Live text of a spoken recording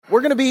We're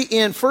going to be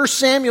in 1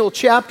 Samuel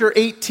chapter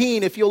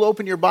 18, if you'll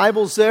open your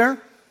Bibles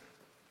there.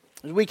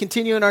 As we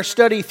continue in our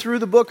study through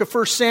the book of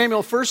 1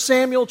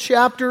 Samuel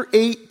chapter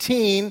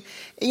 18.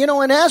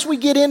 And as we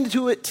get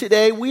into it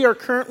today, we are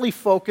currently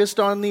focused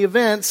on the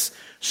events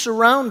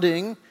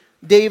surrounding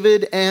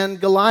David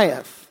and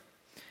Goliath.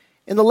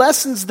 And the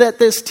lessons that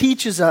this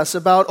teaches us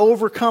about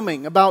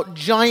overcoming, about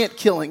giant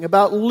killing,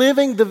 about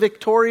living the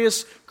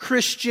victorious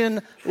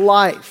Christian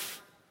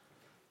life.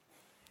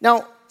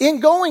 Now, in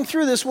going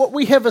through this, what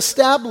we have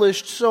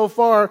established so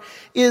far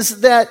is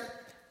that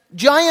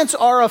giants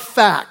are a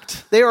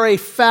fact. They are a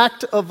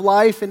fact of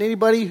life, and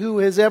anybody who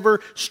has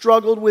ever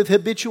struggled with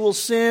habitual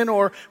sin,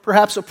 or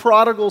perhaps a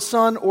prodigal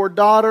son or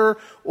daughter,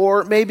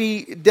 or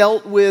maybe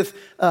dealt with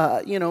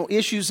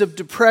issues of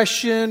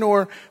depression,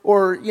 or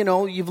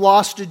you've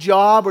lost a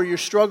job, or you're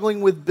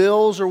struggling with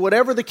bills, or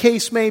whatever the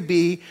case may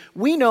be,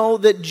 we know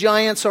that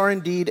giants are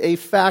indeed a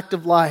fact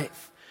of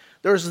life.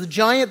 There's the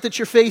giant that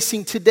you're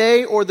facing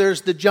today, or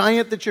there's the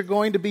giant that you're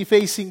going to be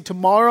facing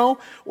tomorrow,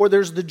 or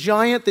there's the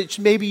giant that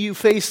maybe you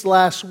faced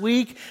last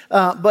week.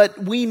 But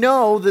we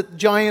know that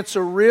giants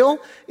are real,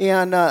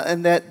 and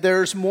that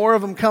there's more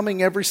of them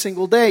coming every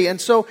single day. And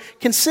so,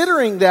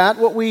 considering that,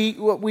 what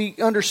we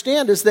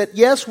understand is that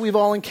yes, we've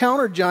all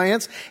encountered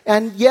giants,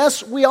 and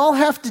yes, we all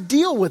have to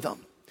deal with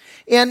them.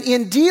 And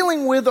in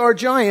dealing with our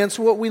giants,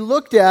 what we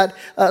looked at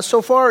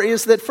so far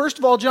is that first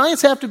of all,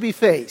 giants have to be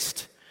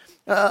faced.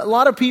 A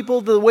lot of people,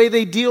 the way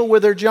they deal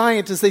with their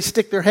giant is they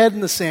stick their head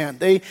in the sand.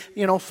 They,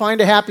 find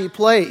a happy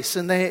place,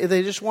 and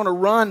they just want to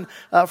run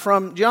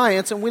from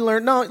giants. And we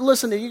learn, no,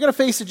 listen, if you're going to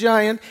face a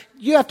giant,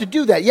 you have to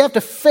do that. You have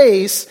to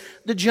face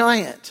the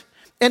giant.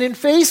 And in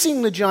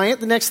facing the giant,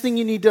 the next thing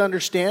you need to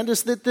understand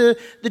is that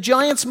the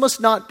giants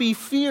must not be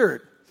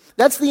feared.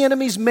 That's the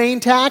enemy's main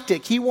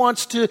tactic. He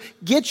wants to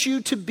get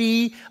you to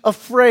be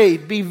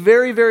afraid, be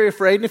very, very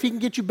afraid. And if he can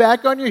get you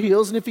back on your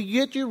heels, and if he can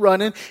get you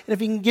running, and if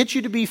he can get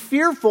you to be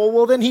fearful,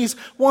 well, then he's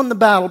won the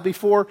battle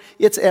before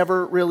it's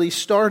ever really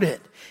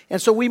started.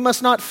 And so we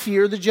must not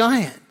fear the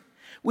giant.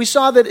 We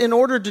saw that in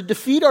order to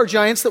defeat our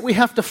giants, that we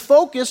have to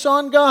focus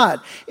on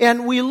God.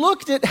 And we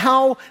looked at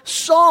how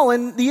Saul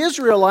and the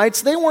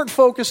Israelites, they weren't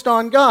focused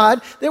on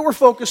God, they were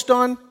focused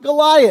on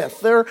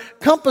Goliath. Their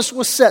compass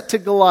was set to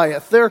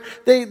Goliath. They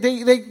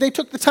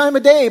took the time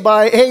of day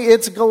by, hey,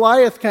 it's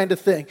Goliath kind of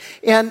thing.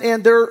 And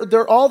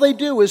they're all they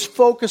do is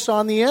focus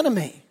on the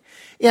enemy.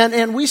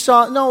 And we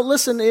saw, no,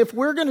 listen, if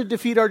we're going to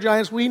defeat our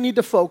giants, we need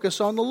to focus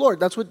on the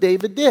Lord. That's what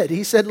David did.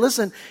 He said,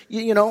 listen,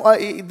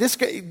 this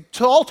guy,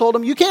 Saul told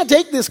him, you can't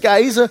take this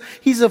guy.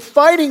 He's a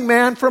fighting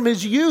man from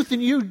his youth,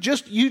 and you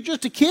just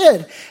a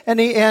kid.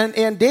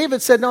 And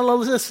David said, no,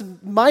 listen,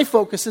 my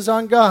focus is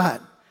on God.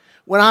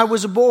 When I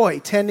was a boy,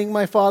 tending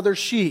my father's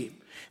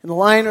sheep, and the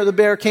lion or the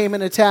bear came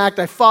and attacked,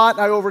 I fought,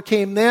 I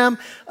overcame them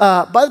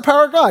by the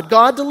power of God.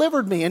 God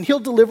delivered me, and he'll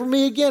deliver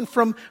me again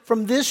from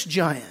this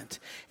giant.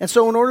 And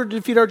so in order to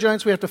defeat our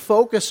giants, we have to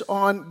focus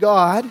on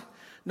God,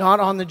 not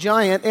on the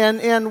giant.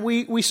 And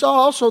we saw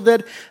also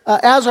that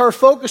as our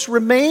focus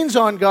remains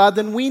on God,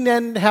 then we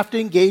then have to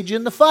engage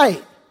in the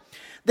fight.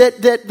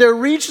 That there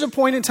reaches a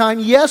point in time,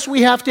 yes,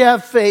 we have to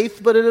have faith,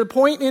 but at a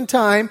point in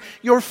time,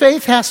 your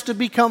faith has to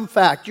become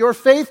fact. Your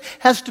faith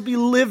has to be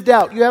lived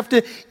out. You have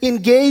to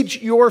engage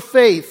your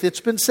faith.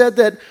 It's been said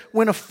that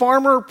when a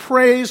farmer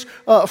prays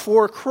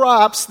for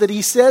crops, that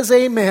he says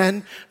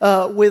amen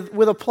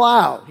with a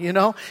plow,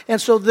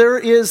 And so there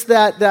is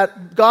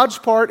that God's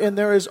part and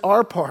there is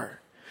our part.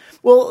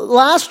 Well,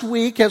 last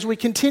week, as we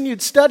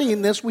continued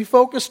studying this, we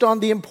focused on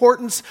the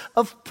importance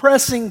of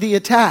pressing the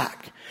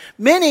attack.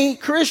 Many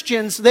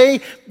Christians,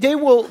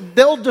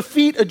 they'll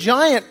defeat a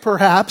giant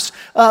perhaps,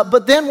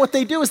 but then what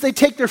they do is they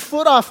take their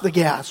foot off the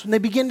gas and they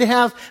begin to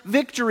have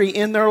victory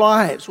in their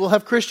lives. We'll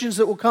have Christians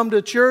that will come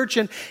to church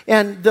and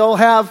they'll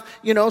have,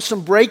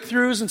 some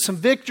breakthroughs and some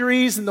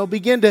victories, and they'll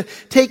begin to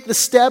take the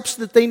steps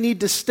that they need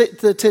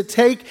to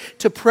take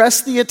to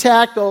press the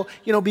attack. They'll,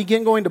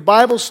 begin going to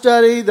Bible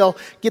study. They'll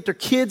get their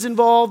kids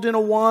involved in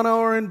Awana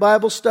or in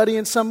Bible study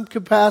in some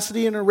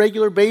capacity on a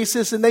regular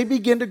basis, and they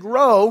begin to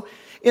grow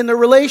in the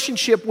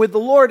relationship with the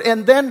Lord.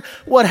 And then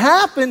what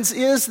happens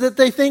is that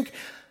they think,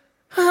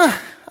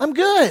 I'm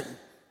good.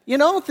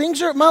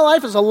 My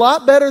life is a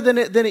lot better than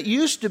it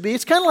used to be.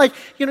 It's kind of like,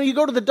 you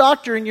go to the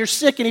doctor and you're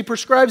sick and he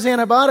prescribes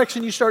antibiotics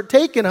and you start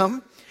taking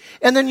them,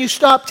 and then you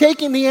stop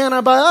taking the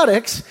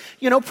antibiotics,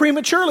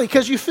 prematurely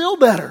because you feel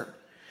better.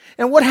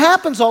 And what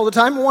happens all the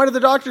time, and why do the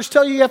doctors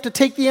tell you have to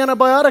take the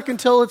antibiotic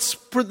until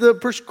the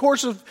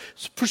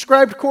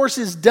prescribed course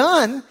is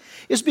done,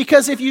 is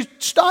because if you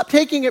stop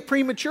taking it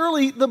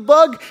prematurely, the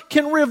bug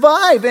can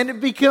revive and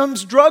it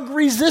becomes drug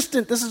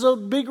resistant. This is a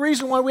big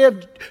reason why we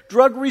have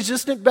drug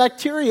resistant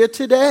bacteria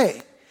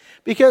today.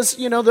 Because,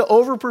 the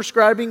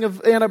overprescribing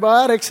of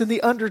antibiotics and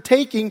the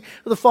undertaking,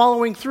 the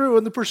following through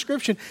and the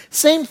prescription.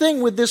 Same thing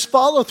with this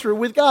follow through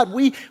with God.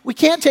 We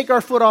can't take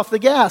our foot off the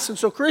gas. And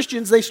so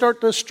Christians, they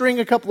start to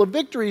string a couple of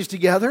victories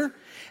together.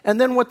 And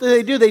then what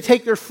do? They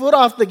take their foot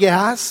off the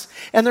gas,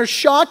 and they're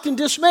shocked and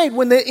dismayed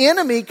when the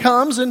enemy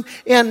comes and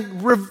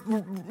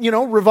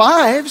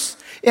revives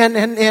and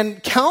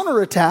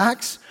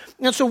counterattacks.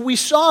 And so we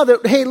saw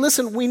that, hey,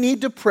 listen, we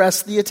need to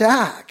press the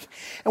attack.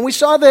 And we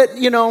saw that,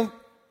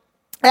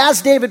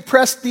 as David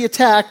pressed the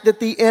attack, that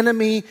the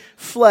enemy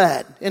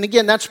fled. And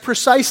again, that's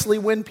precisely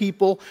when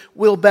people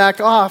will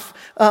back off,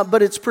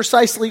 but it's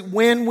precisely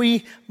when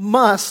we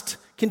must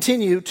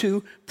continue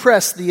to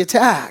press the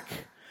attack.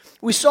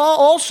 We saw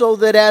also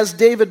that as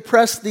David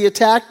pressed the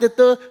attack, that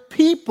the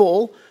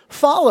people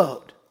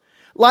followed.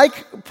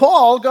 Like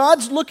Paul,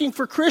 God's looking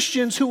for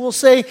Christians who will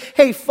say,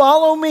 hey,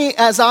 follow me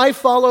as I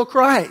follow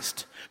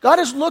Christ. God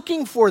is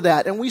looking for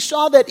that. And we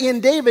saw that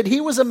in David,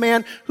 he was a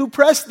man who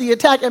pressed the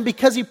attack. And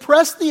because he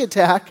pressed the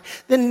attack,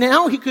 then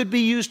now he could be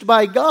used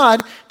by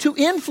God to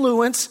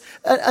influence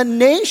a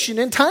nation,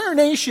 entire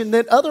nation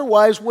that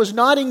otherwise was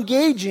not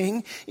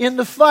engaging in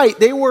the fight.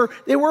 They were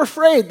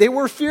afraid. They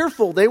were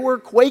fearful. They were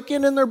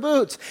quaking in their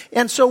boots.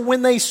 And so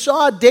when they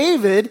saw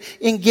David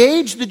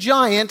engage the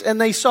giant and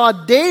they saw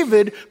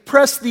David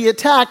press the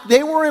attack,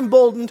 they were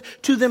emboldened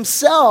to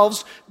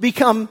themselves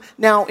become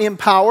now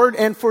empowered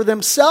and for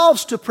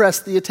themselves to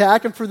press the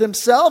attack and for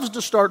themselves to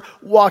start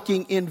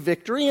walking in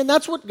victory. And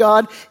that's what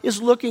God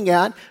is looking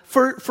at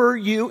for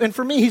you and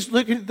for me. He's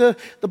looking, the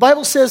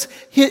Bible says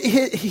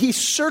he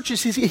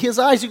searches his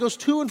eyes, he goes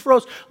to and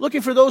fro,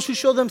 looking for those who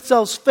show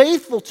themselves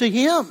faithful to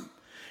him.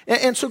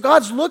 And so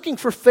God's looking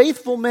for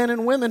faithful men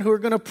and women who are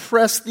going to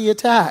press the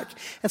attack.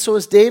 And so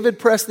as David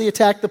pressed the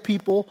attack, the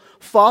people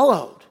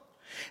followed.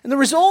 And the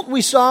result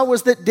we saw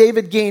was that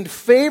David gained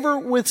favor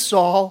with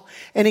Saul,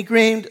 and he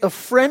gained a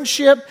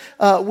friendship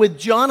with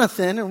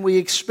Jonathan, and we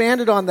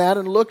expanded on that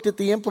and looked at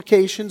the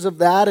implications of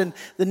that and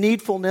the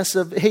needfulness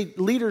of, hey,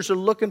 leaders are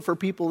looking for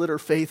people that are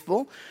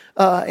faithful,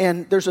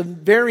 and there's a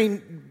very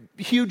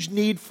huge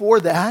need for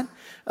that.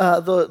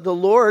 The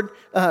Lord,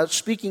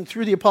 speaking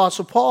through the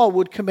Apostle Paul,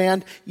 would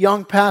command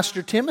young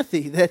Pastor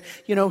Timothy that,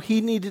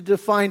 he needed to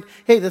find,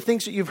 hey, the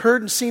things that you've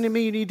heard and seen in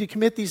me, you need to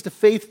commit these to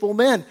faithful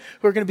men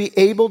who are going to be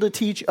able to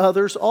teach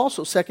others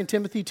also, 2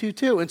 Timothy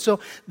 2:2. And so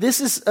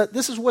this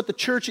is what the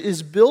church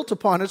is built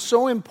upon. It's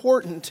so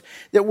important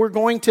that we're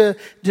going to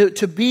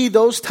be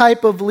those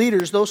type of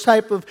leaders, those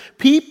type of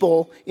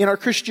people in our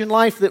Christian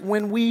life, that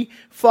when we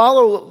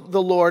follow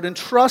the Lord and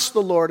trust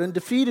the Lord and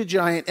defeat a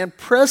giant and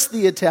press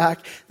the attack,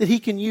 that he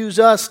can use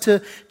us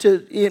to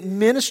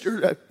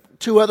minister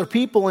to other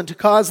people and to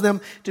cause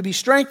them to be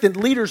strengthened.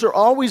 Leaders are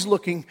always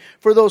looking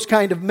for those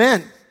kind of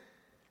men.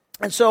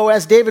 And so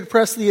as David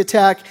pressed the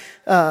attack,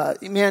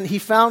 he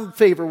found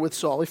favor with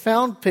Saul. He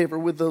found favor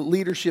with the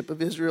leadership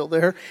of Israel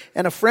there,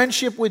 and a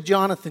friendship with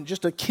Jonathan,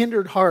 just a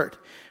kindred heart.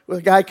 Where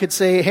a guy could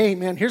say, hey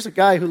man, here's a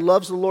guy who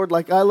loves the Lord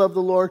like I love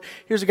the Lord.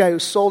 Here's a guy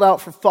who's sold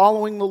out for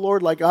following the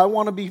Lord like I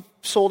want to be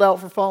sold out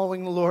for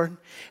following the Lord.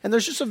 And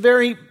there's just a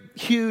very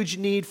huge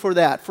need for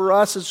that, for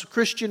us as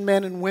Christian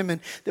men and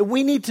women, that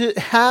we need to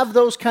have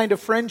those kind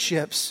of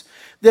friendships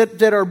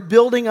that are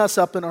building us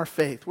up in our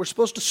faith. We're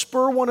supposed to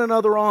spur one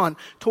another on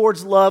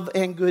towards love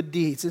and good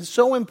deeds. It's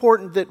so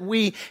important that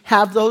we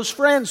have those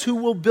friends who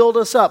will build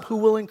us up, who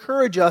will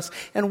encourage us,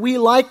 and we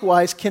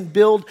likewise can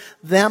build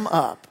them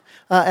up.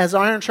 As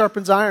iron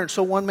sharpens iron,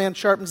 so one man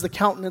sharpens the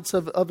countenance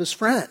of his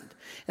friend.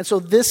 And so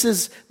this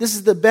is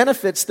the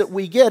benefits that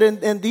we get,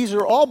 and these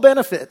are all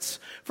benefits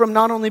from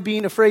not only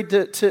being afraid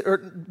or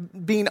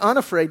being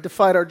unafraid to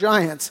fight our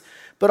giants,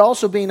 but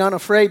also being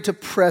unafraid to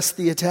press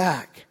the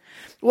attack.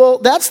 Well,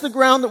 that's the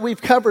ground that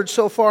we've covered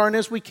so far, and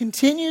as we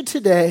continue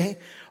today,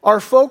 our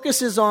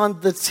focus is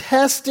on the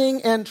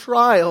testing and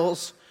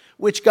trials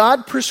which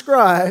God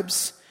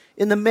prescribes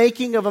in the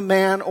making of a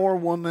man or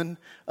woman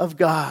of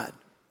God.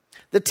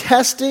 The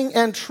testing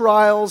and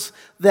trials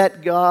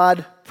that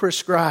God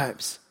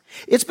prescribes.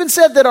 It's been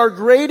said that our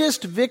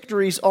greatest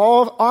victories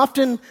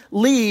often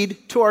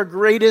lead to our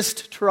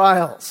greatest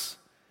trials.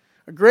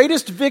 Our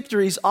greatest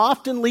victories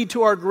often lead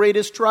to our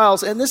greatest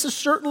trials. And this is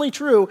certainly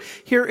true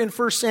here in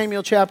 1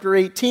 Samuel chapter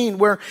 18,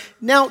 where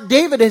now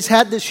David has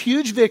had this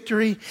huge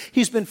victory.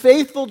 He's been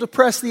faithful to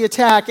press the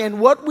attack.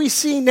 And what we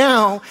see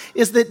now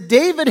is that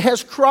David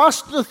has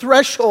crossed the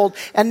threshold.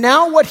 And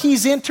now what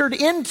he's entered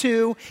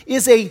into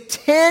is a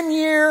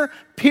 10-year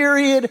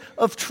period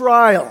of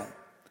trial.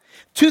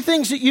 Two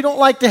things that you don't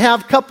like to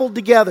have coupled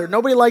together.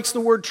 Nobody likes the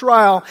word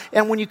trial,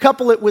 and when you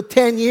couple it with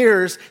 10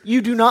 years,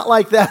 you do not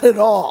like that at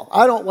all.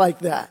 I don't like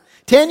that.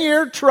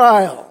 10-year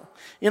trial.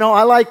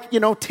 I like,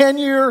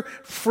 10-year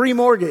free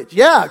mortgage.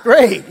 Yeah,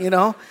 great,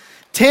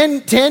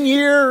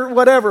 10-year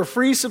whatever,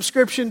 free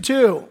subscription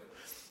too.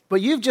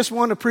 But you've just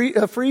won a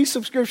free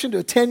subscription to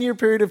a 10-year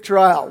period of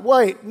trial.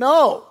 Wait,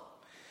 no.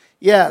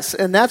 Yes,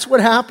 and that's what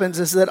happens,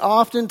 is that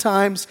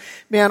oftentimes,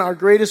 our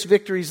greatest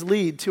victories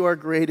lead to our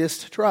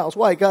greatest trials.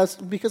 Why?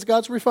 Because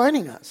God's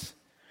refining us.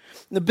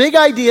 And the big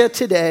idea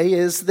today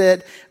is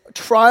that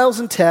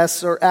trials and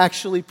tests are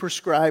actually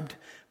prescribed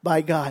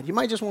by God. You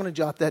might just want to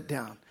jot that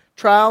down.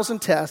 Trials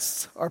and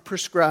tests are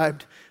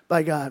prescribed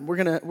by God. We're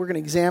gonna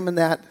examine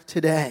that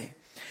today.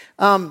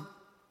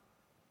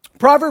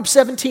 Proverbs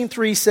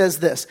 17:3 says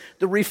this,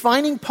 "The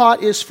refining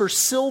pot is for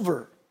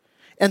silver,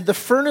 and the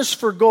furnace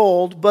for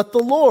gold, but the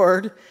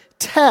Lord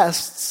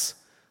tests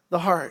the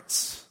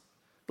hearts."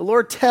 The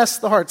Lord tests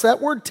the hearts.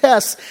 That word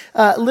tests,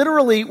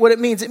 literally what it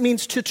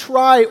means to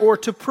try or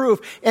to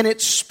prove. And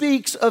it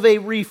speaks of a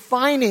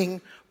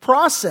refining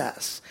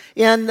process.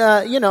 And,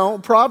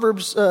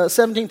 Proverbs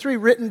 17:3,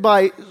 written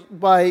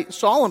by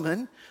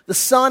Solomon, the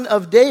son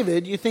of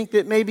David, you think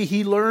that maybe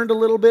he learned a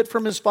little bit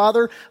from his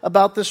father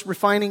about this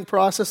refining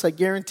process? I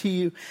guarantee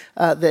you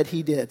that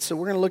he did. So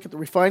we're going to look at the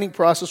refining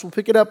process. We'll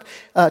pick it up,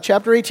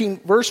 chapter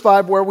 18, verse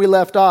 5, where we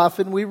left off.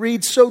 And we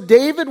read, "So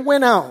David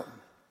went out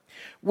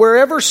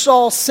wherever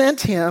Saul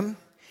sent him,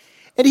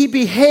 and he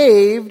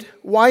behaved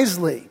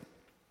wisely.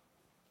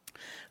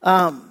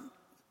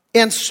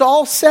 And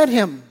Saul set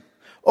him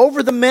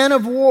over the men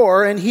of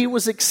war, and he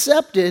was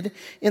accepted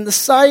in the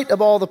sight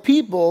of all the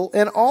people,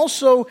 and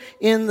also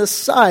in the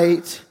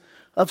sight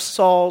of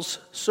Saul's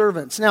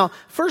servants." Now,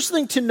 first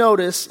thing to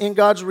notice in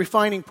God's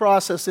refining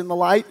process in the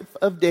life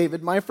of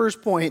David, my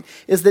first point,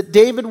 is that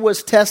David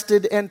was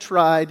tested and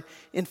tried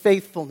in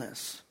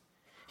faithfulness.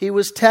 He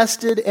was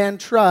tested and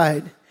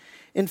tried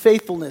in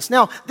faithfulness.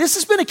 Now, this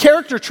has been a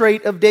character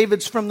trait of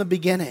David's from the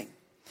beginning.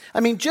 I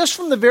mean, just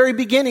from the very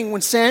beginning,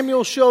 when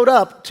Samuel showed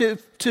up to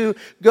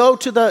go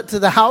to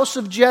the house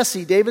of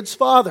Jesse, David's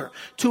father,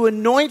 to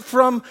anoint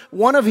from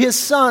one of his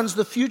sons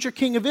the future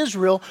king of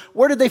Israel,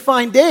 where did they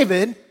find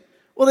David?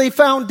 Well, they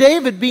found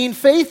David being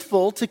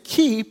faithful to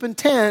keep and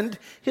tend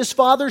his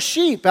father's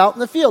sheep out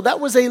in the field. That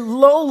was a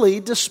lowly,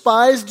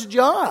 despised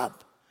job.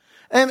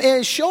 And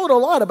it showed a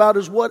lot about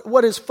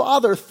what his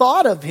father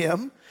thought of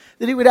him,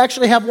 that he would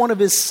actually have one of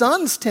his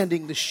sons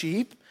tending the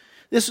sheep.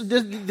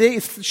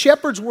 The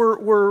shepherds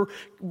were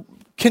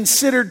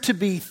considered to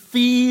be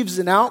thieves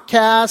and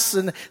outcasts,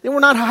 and they were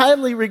not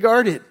highly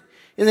regarded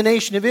in the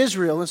nation of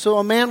Israel. And so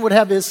a man would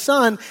have his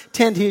son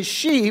tend his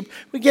sheep.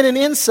 We get an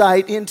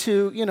insight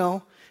into,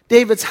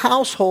 David's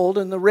household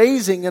and the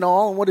raising and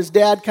all, and what his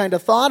dad kind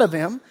of thought of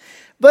him.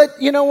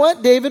 But you know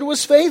what? David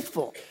was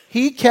faithful.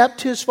 He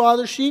kept his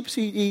father's sheep.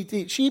 He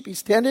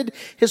tended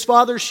his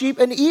father's sheep.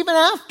 And even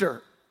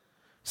after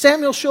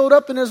Samuel showed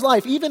up in his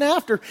life, even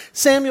after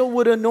Samuel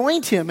would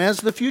anoint him as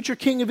the future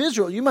king of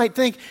Israel. You might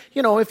think,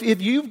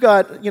 if you've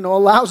got, a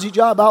lousy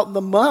job out in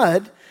the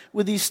mud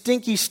with these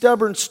stinky,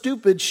 stubborn,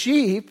 stupid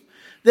sheep,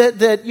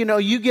 that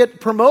you get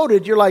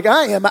promoted, you're like,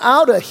 I am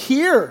out of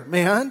here,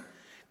 man.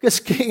 Because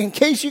in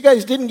case you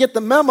guys didn't get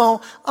the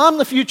memo, I'm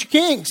the future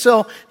king.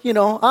 So,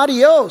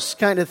 adios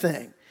kind of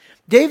thing.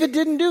 David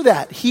didn't do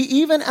that.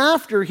 Even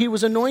after he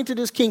was anointed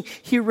as king,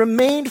 he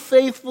remained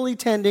faithfully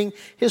tending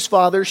his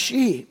father's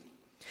sheep.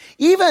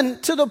 Even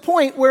to the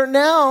point where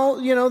now,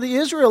 the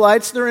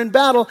Israelites, they're in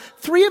battle.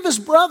 3 of his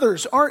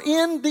brothers are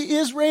in the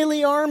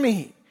Israeli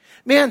army.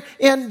 Man,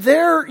 and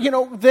they're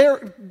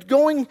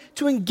going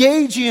to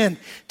engage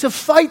to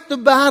fight the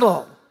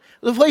battle.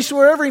 The place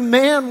where every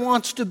man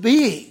wants to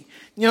be.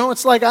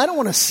 It's like, I don't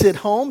want to sit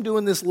home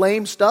doing this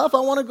lame stuff. I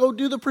want to go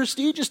do the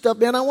prestigious stuff,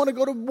 man. I want to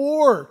go to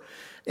war.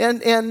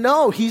 And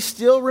no, he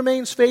still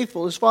remains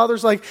faithful. His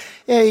father's like,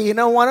 hey,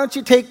 why don't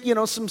you take,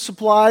 some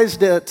supplies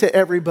to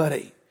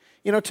everybody?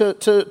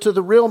 To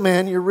the real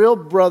men, your real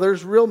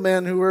brothers, real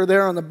men who are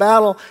there on the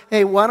battle,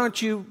 hey, why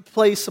don't you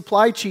play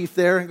supply chief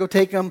there and go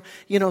take them,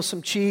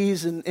 some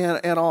cheese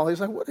and all.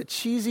 He's like, what a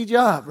cheesy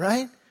job,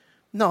 right?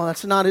 No,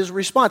 that's not his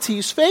response.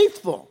 He's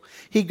faithful.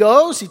 He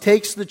goes, he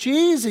takes the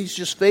cheese, he's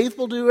just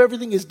faithful to do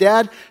everything his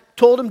dad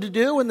told him to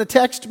do, and the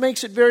text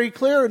makes it very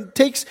clear and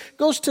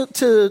goes to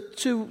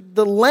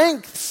the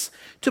lengths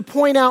to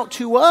point out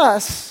to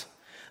us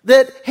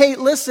that, hey,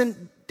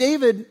 listen,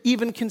 David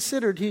even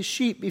considered his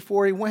sheep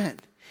before he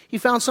went. He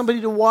found somebody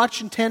to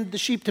watch and tend the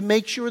sheep to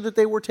make sure that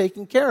they were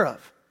taken care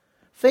of.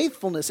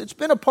 Faithfulness. It's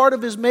been a part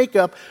of his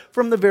makeup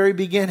from the very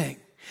beginning.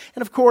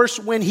 And of course,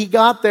 when he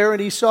got there and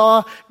he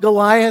saw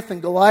Goliath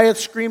and Goliath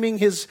screaming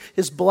his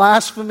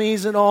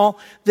blasphemies and all,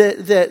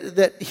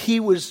 that he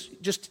was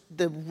just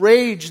the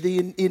rage,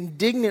 the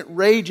indignant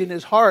rage in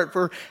his heart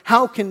for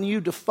how can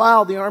you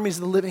defile the armies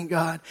of the living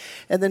God?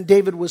 And then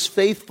David was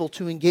faithful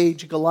to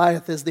engage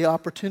Goliath as the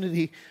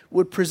opportunity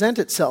would present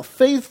itself.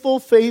 Faithful,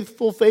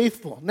 faithful,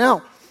 faithful.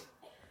 Now,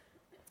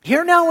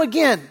 here now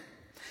again,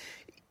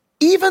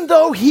 even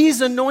though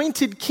he's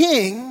anointed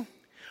king,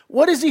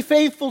 what is he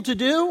faithful to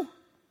do?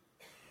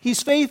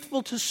 He's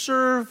faithful to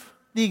serve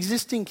the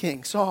existing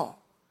king,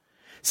 Saul.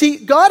 See,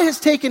 God has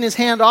taken his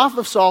hand off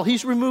of Saul.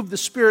 He's removed the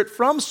spirit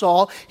from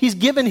Saul. He's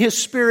given his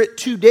spirit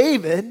to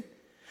David.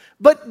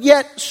 But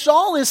yet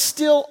Saul is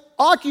still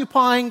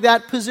occupying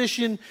that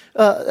position,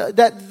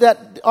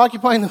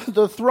 occupying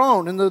the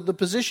throne and the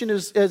position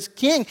as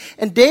king.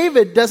 And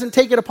David doesn't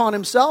take it upon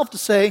himself to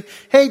say,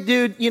 hey,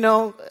 dude, you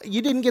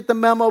didn't get the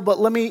memo, but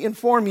let me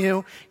inform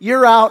you.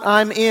 You're out,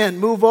 I'm in.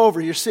 Move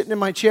over. You're sitting in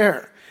my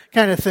chair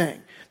kind of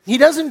thing. He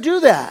doesn't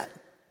do that.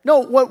 No,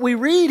 what we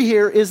read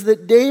here is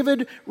that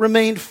David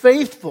remained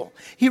faithful.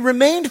 He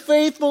remained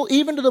faithful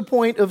even to the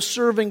point of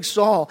serving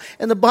Saul.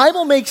 And the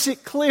Bible makes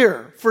it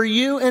clear for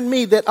you and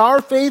me that our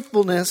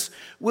faithfulness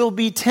will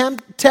be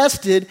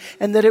tested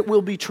and that it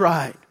will be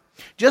tried.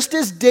 Just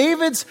as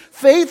David's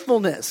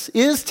faithfulness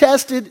is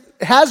tested,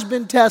 has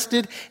been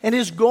tested, and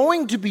is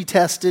going to be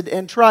tested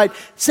and tried,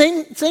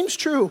 same's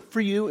true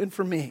for you and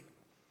for me.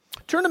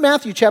 Turn to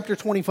Matthew chapter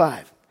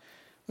 25.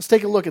 Let's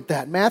take a look at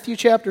that. Matthew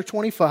chapter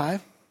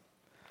 25.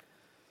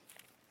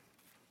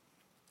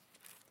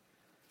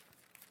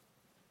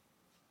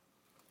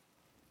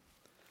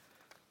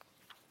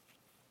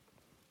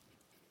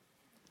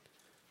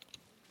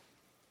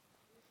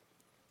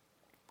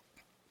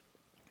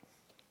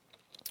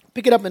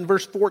 Pick it up in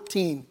verse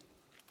 14.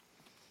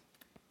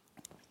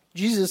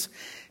 Jesus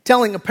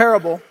telling a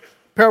parable.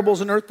 Parable is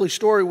an earthly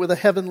story with a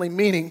heavenly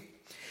meaning.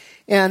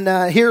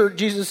 And here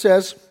Jesus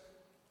says,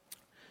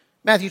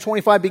 Matthew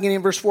 25, beginning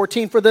in verse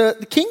 14, "For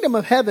the kingdom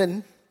of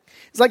heaven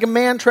is like a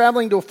man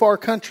traveling to a far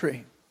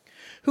country,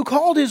 who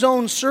called his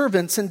own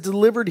servants and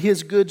delivered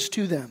his goods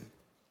to them.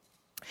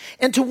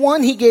 And to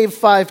one he gave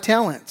 5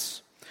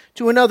 talents,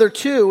 to another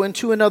 2, and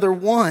to another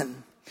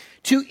 1,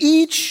 to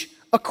each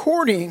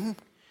according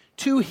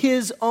to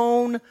his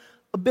own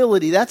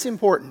ability." That's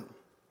important.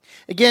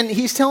 Again,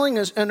 he's telling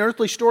us an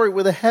earthly story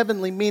with a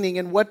heavenly meaning,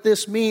 and what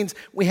this means,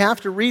 we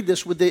have to read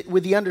this with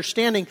the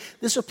understanding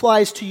this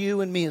applies to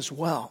you and me as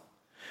well.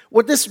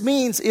 What this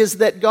means is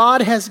that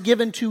God has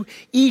given to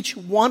each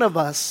one of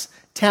us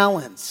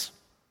talents.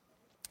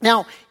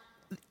 Now,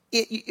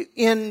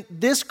 in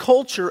this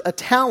culture, a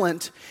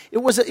talent, it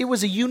was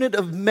a unit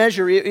of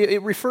measure.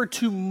 It referred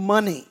to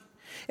money.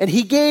 And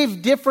he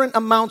gave different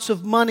amounts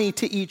of money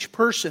to each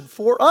person.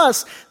 For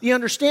us, the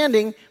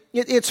understanding,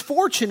 it's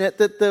fortunate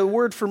that the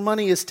word for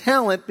money is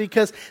talent,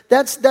 because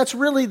that's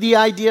really the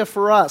idea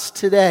for us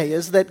today,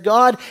 is that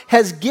God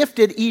has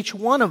gifted each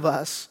one of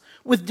us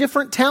with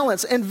different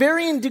talents and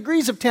varying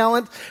degrees of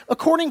talent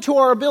according to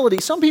our ability.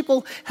 Some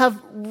people have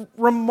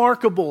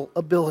remarkable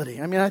ability.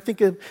 I mean, I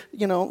think of,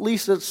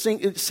 Lisa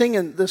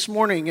singing this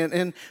morning,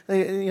 and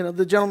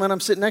the gentleman I'm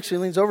sitting next to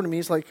leans over to me.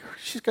 He's like,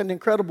 "She's got an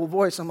incredible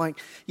voice." I'm like,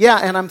 "Yeah,"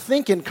 and I'm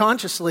thinking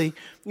consciously,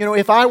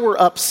 if I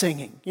were up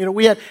singing.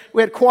 We had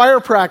choir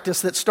practice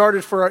that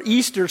started for our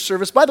Easter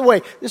service. By the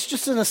way, this is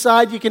just an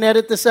aside. You can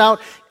edit this out.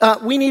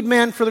 We need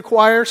men for the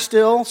choir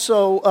still,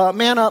 so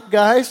man up,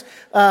 guys.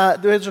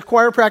 There's a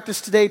choir practice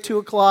today, 2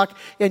 o'clock,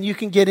 and you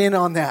can get in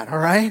on that, all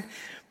right?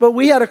 But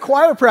we had a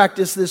choir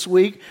practice this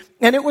week,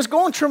 and it was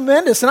going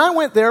tremendous. And I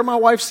went there, my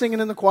wife's singing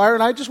in the choir,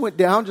 and I just went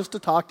down just to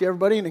talk to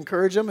everybody and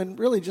encourage them, and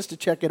really just to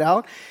check it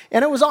out.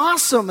 And it was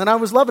awesome, and I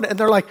was loving it. And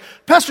they're like,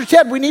 "Pastor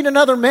Ted, we need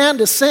another man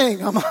to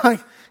sing." I'm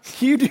like,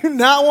 "You do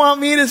not want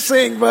me to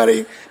sing,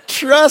 buddy.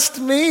 Trust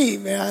me,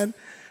 man.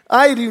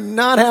 I do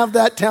not have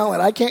that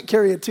talent. I can't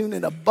carry a tune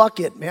in a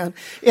bucket, man."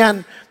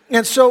 And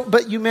so,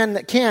 but you men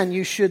that can,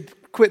 you should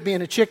quit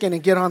being a chicken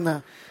and get on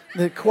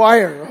the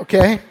choir,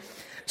 okay?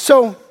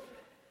 So,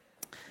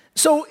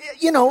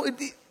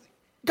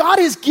 God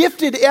has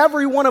gifted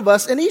every one of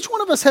us, and each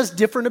one of us has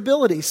different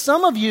abilities.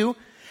 Some of you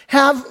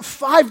have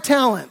 5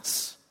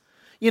 talents.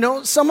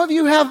 Some of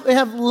you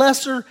have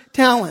lesser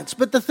talents.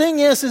 But the thing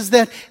is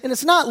that, and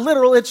it's not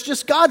literal, it's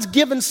just God's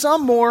given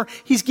some more,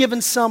 He's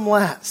given some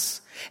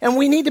less. And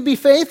we need to be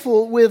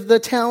faithful with the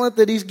talent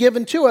that He's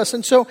given to us.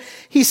 And so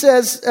he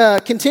says,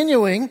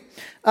 continuing,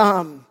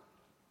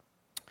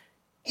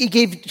 he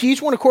gave to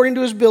each one according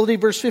to his ability,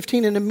 verse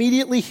 15, and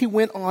immediately he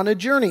went on a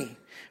journey.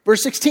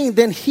 Verse 16,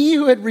 then he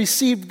who had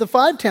received the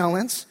 5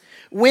 talents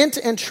went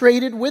and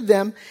traded with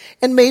them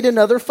and made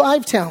another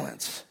 5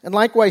 talents. And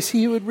likewise,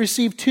 he who had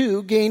received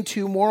 2 gained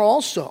 2 more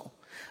also.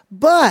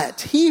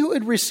 But he who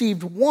had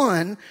received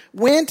 1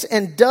 went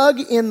and dug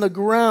in the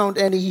ground,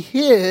 and he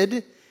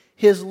hid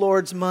his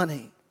Lord's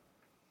money.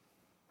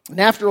 And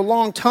after a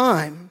long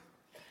time,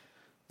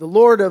 the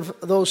Lord of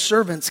those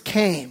servants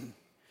came,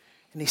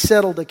 and he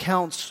settled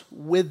accounts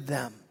with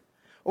them.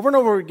 Over and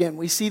over again,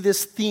 we see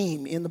this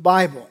theme in the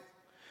Bible,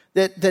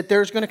 that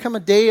there's going to come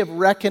a day of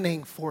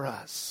reckoning for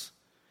us.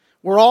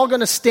 We're all going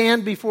to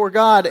stand before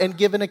God and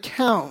give an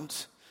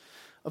account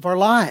of our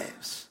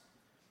lives.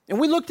 And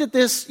we looked at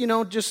this,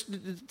 just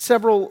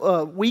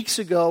several weeks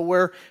ago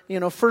where,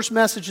 first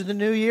message of the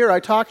new year, I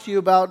talked to you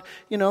about,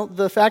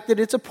 the fact that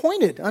it's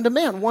appointed unto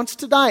man once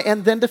to die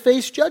and then to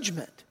face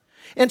judgment.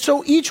 And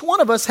so each one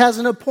of us has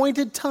an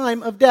appointed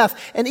time of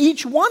death. And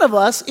each one of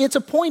us, it's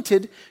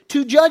appointed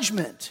to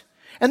judgment.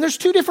 And there's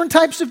 2 different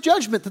types of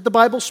judgment that the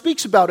Bible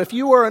speaks about. If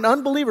you are an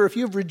unbeliever, if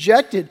you have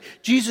rejected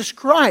Jesus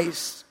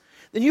Christ,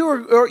 then you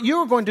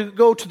are going to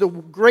go to the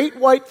great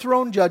white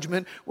throne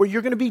judgment where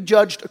you're going to be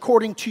judged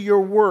according to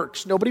your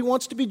works. Nobody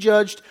wants to be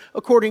judged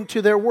according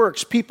to their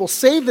works. People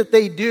say that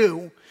they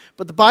do,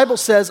 but the Bible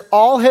says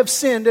all have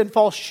sinned and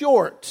fall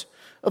short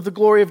of the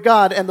glory of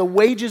God, and the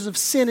wages of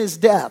sin is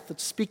death.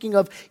 It's speaking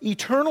of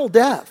eternal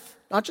death.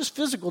 Not just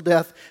physical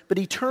death, but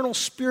eternal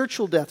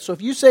spiritual death. So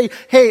if you say,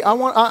 hey,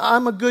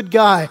 I'm a good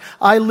guy.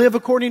 I live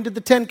according to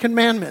the 10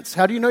 Commandments.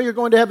 How do you know you're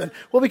going to heaven?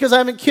 Well, because I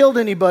haven't killed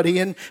anybody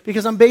and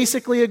because I'm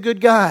basically a good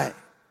guy.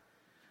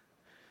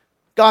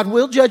 God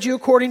will judge you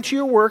according to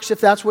your works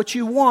if that's what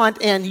you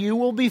want, and you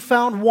will be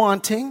found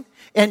wanting,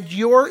 and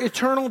your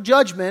eternal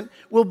judgment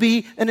will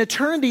be an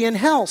eternity in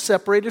hell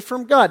separated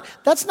from God.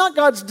 That's not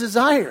God's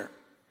desire.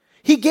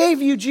 He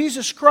gave you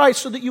Jesus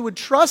Christ so that you would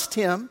trust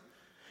Him,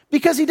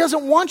 because He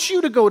doesn't want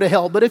you to go to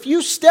hell. But if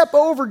you step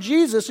over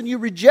Jesus and you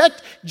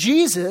reject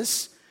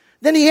Jesus,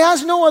 then He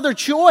has no other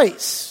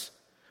choice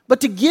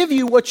but to give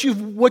you what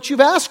you've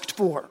asked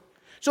for.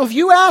 So if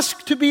you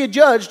ask to be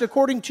judged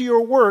according to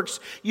your works,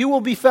 you will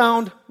be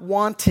found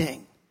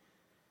wanting.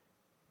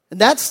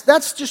 And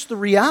that's just the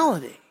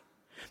reality.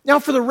 Now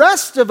for the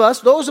rest of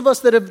us, those of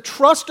us that have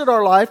trusted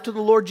our life to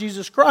the Lord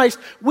Jesus Christ,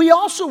 we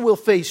also will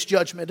face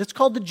judgment. It's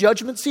called the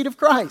judgment seat of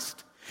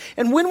Christ.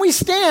 And when we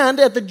stand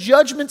at the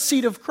judgment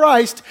seat of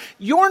Christ,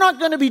 you're not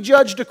going to be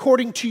judged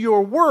according to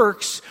your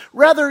works.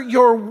 Rather,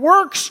 your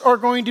works are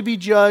going to be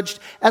judged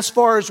as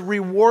far as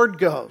reward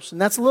goes. And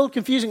that's a little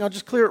confusing. I'll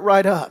just clear it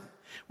right up.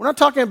 We're not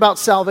talking about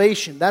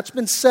salvation. That's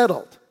been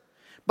settled.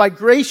 By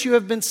grace you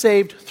have been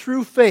saved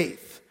through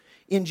faith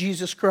in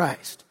Jesus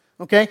Christ.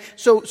 Okay?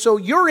 So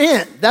you're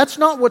in. That's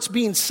not what's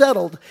being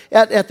settled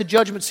at the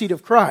judgment seat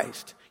of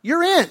Christ.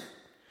 You're in.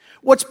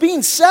 What's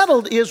being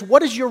settled is,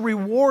 what is your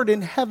reward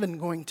in heaven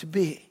going to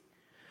be?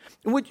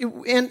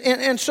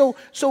 And so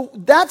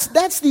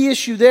that's the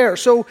issue there.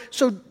 So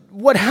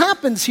what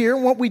happens here,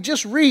 what we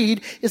just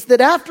read, is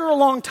that after a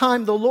long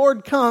time the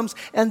Lord comes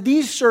and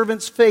these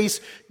servants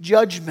face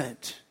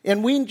judgment.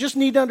 And we just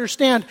need to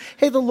understand,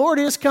 hey, the Lord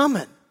is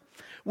coming.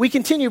 We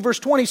continue, verse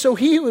 20. So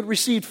he who had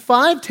received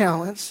 5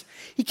 talents,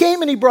 he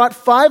came and he brought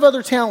 5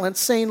 other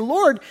talents, saying,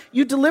 Lord,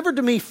 you delivered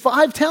to me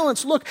 5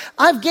 talents. Look,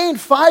 I've gained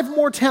 5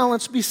 more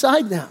talents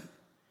beside them.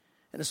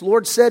 And his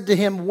Lord said to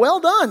him, well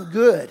done,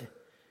 good,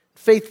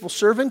 faithful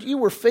servant. You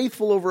were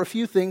faithful over a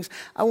few things.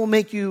 I will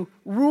make you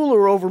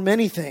ruler over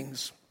many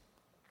things.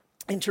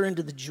 Enter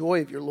into the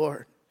joy of your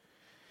Lord.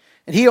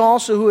 And he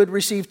also, who had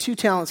received 2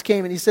 talents,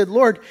 came and he said,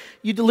 Lord,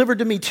 you delivered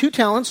to me 2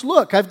 talents.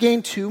 Look, I've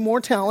gained 2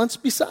 more talents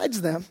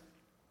besides them.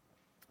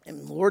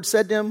 And the Lord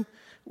said to him,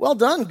 well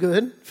done,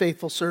 good,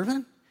 faithful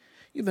servant.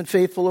 You've been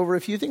faithful over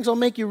a few things. I'll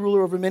make you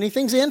ruler over many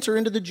things. Enter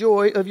into the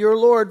joy of your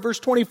Lord. Verse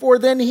 24,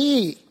 then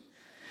he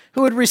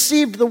who had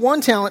received the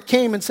 1 talent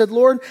came and said,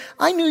 Lord,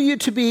 I knew you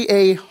to be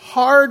a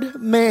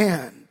hard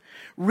man,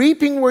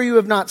 reaping where you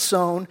have not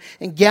sown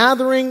and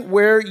gathering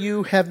where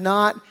you have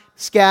not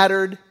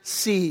scattered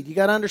seed. You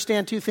got to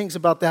understand 2 things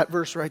about that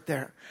verse right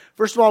there.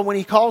 First of all, when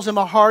he calls him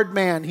a hard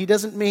man, he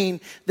doesn't mean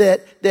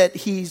that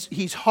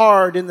he's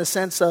hard in the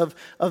sense of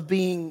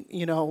being,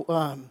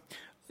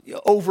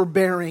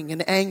 overbearing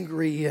and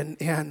angry and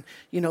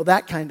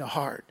that kind of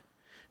hard.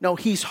 No,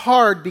 he's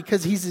hard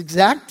because he's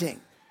exacting.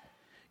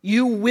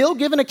 You will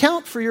give an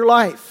account for your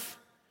life.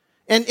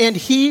 And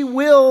he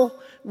will,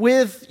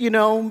 with,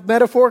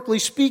 metaphorically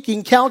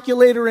speaking,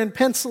 calculator and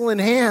pencil in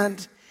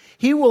hand,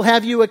 he will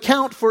have you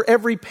account for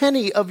every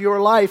penny of your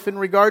life in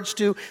regards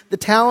to the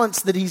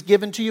talents that he's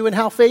given to you and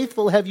how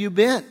faithful have you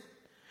been.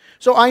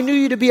 So I knew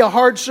you to be a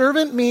hard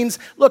servant means,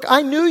 look,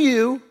 I knew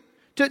you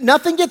to,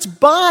 nothing gets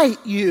by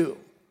you.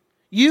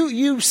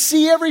 You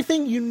see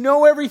everything, you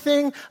know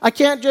everything. I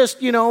can't just,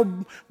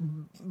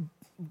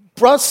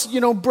 brush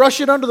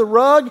it under the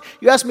rug.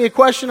 You ask me a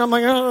question, I'm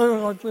like,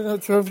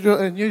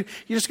 and you're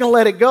just going to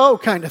let it go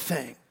kind of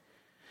thing.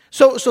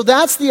 So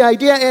that's the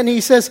idea, and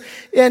he says,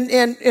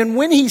 and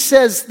when he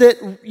says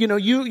that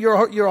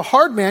you're a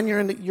hard man, you're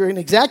an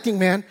exacting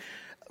man,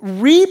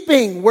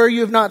 reaping where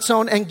you have not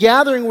sown and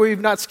gathering where you've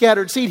not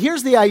scattered seed.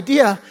 Here's the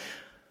idea: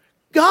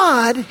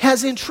 God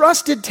has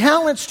entrusted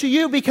talents to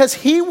you because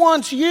He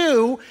wants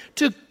you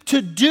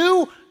to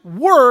do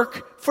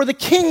work for the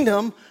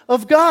kingdom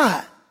of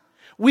God.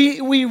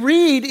 We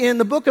read in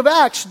the book of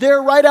Acts,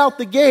 there right out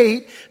the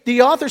gate,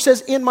 the author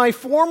says, in my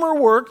former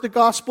work, the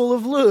Gospel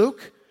of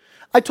Luke,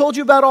 I told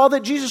you about all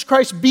that Jesus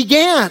Christ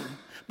began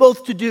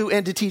both to do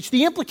and to teach.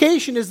 The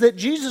implication is that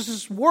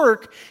Jesus'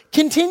 work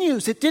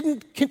continues. It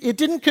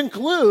didn't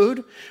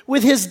conclude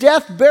with His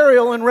death,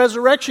 burial, and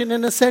resurrection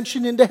and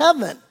ascension into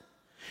heaven.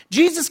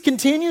 Jesus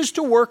continues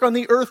to work on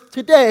the earth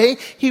today.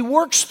 He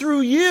works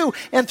through you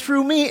and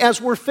through me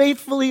as we're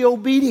faithfully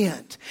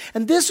obedient.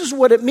 And this is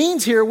what it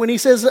means here when He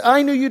says,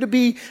 I knew you to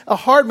be a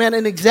hard man,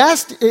 an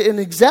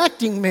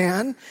exacting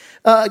man,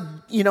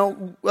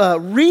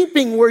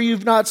 reaping where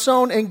you've not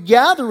sown and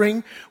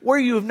gathering where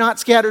you have not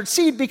scattered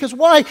seed. Because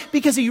why?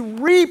 Because He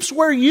reaps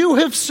where you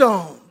have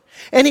sown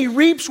and He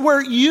reaps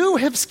where you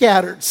have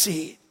scattered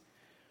seed.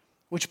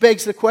 Which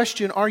begs the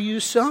question, are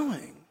you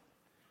sowing?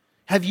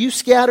 Have you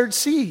scattered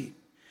seed?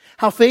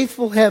 How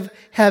faithful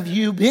have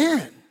you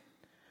been?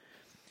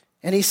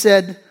 And he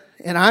said,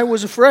 and I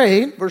was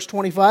afraid, verse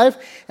 25,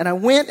 and I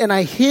went and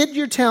I hid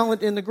your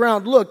talent in the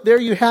ground. Look, there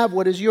you have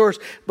what is yours.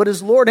 But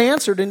his Lord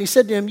answered, and he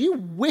said to him, you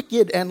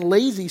wicked and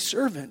lazy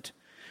servant.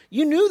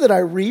 You knew that I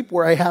reap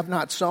where I have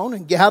not sown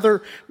and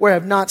gather where I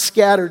have not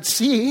scattered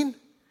seed. In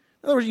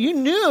other words, you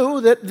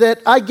knew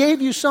that I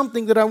gave you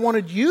something that I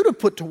wanted you to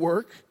put to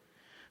work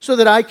so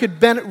that I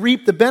could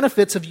reap the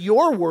benefits of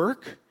your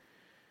work.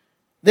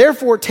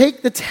 Therefore,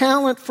 take the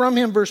talent from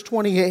him, verse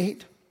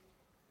 28.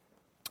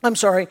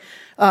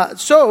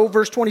 So,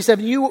 verse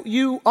 27,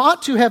 you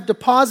ought to have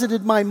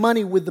deposited my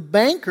money with the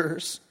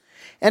bankers,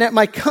 and at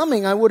my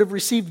coming I would have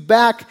received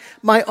back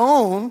my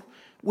own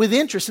with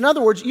interest. In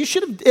other words, you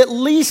should have at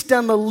least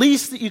done the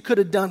least that you could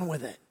have done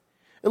with it.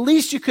 At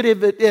least you could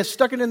have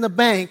stuck it in the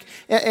bank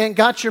and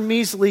got your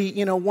measly,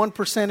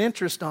 1%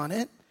 interest on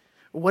it,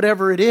 or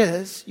whatever it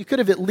is. You could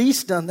have at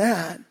least done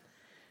that.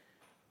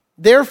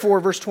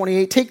 Therefore, verse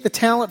 28, take the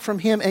talent from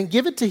him and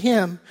give it to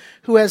him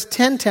who has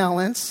 10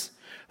 talents.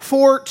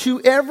 For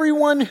to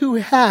everyone who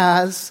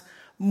has,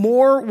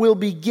 more will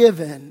be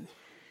given,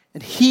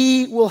 and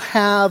he will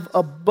have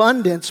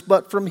abundance.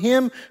 But from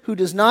him who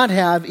does not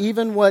have,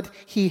 even what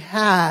he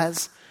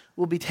has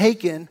will be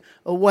taken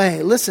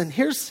away. Listen,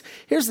 here's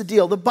the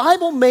deal. The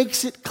Bible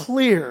makes it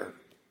clear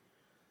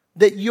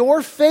that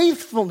your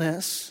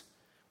faithfulness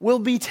will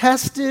be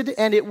tested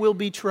and it will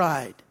be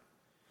tried.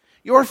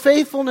 Your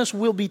faithfulness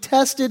will be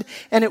tested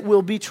and it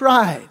will be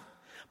tried.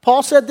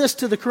 Paul said this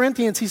to the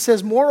Corinthians. He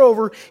says,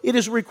 moreover, it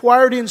is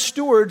required in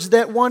stewards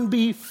that one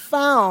be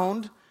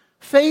found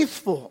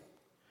faithful.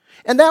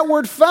 And that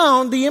word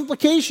found, the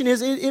implication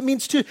is it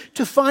means to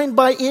find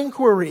by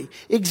inquiry,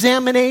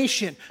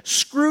 examination,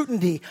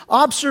 scrutiny,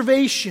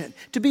 observation,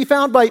 to be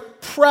found by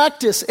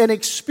practice and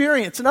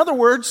experience. In other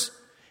words,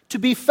 to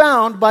be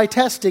found by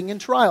testing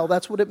and trial.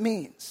 That's what it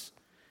means.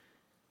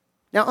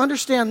 Now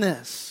understand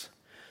this.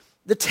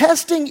 The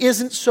testing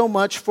isn't so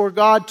much for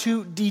God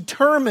to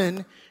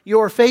determine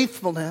your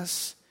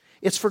faithfulness.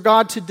 It's for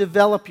God to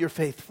develop your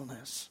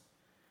faithfulness.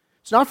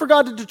 It's not for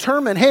God to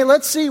determine, hey,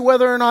 let's see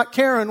whether or not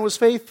Karen was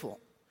faithful.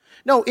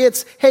 No,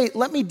 it's, hey,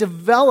 let me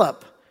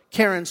develop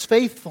Karen's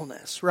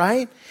faithfulness,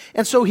 right?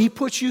 And so he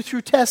puts you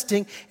through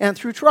testing and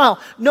through trial.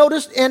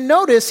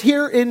 Notice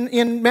here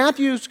in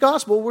Matthew's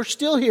gospel, we're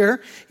still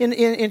here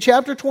in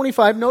chapter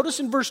 25. Notice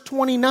in verse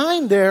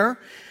 29 there,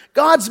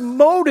 God's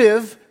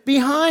motive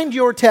behind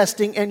your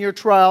testing and your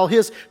trial,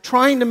 his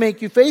trying to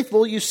make you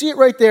faithful. You see it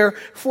right there.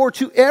 For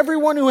to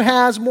everyone who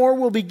has, more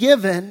will be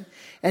given,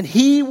 and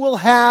he will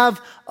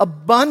have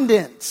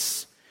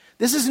abundance.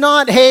 This is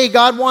not, hey,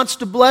 God wants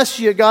to bless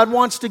you. God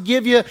wants to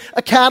give you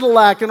a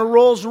Cadillac and a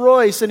Rolls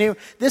Royce.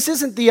 This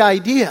isn't the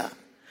idea.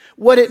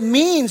 What it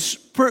means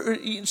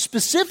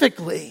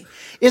specifically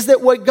is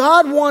that what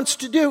God wants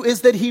to do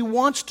is that he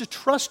wants to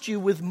trust you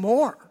with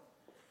more.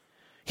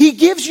 He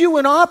gives you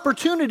an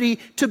opportunity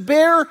to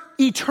bear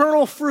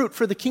eternal fruit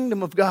for the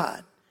kingdom of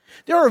God.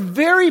 There are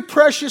very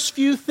precious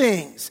few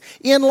things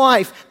in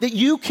life that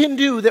you can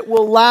do that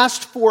will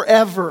last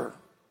forever.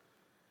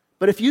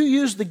 But if you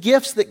use the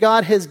gifts that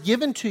God has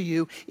given to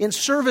you in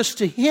service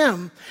to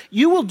him,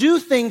 you will do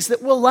things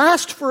that will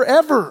last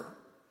forever.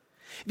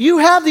 If you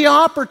have the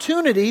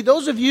opportunity,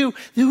 those of you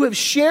who have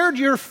shared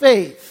your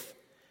faith,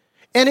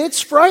 and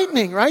it's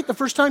frightening, right? The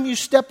first time you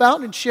step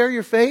out and share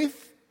your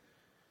faith.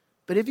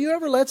 But have you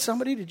ever led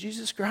somebody to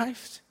Jesus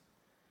Christ?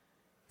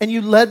 And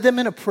you led them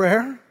in a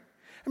prayer?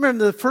 I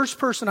remember the first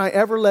person I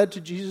ever led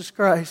to Jesus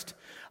Christ.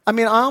 I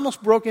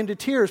almost broke into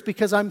tears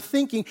because I'm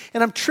thinking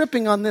and I'm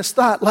tripping on this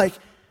thought like,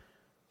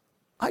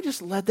 I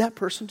just led that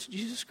person to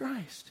Jesus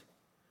Christ.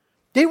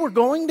 They were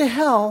going to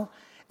hell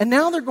and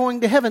now they're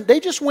going to heaven. They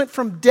just went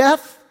from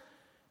death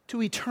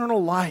to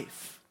eternal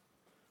life.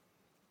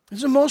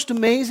 It's the most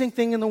amazing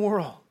thing in the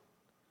world.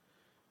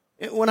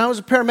 When I was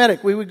a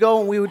paramedic, we would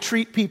go and we would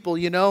treat people,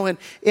 and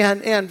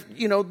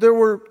there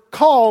were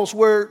calls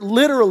where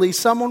literally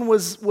someone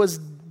was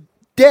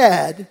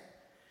dead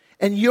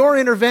and your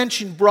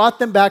intervention brought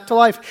them back to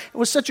life. It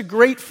was such a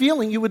great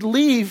feeling. You would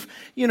leave,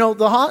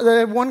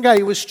 the one guy,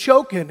 he was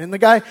choking and the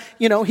guy,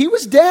 he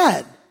was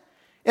dead.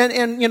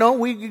 And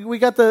we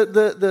got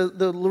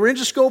the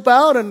laryngoscope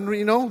out and,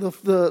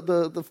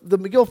 the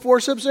McGill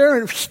forceps there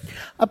and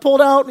I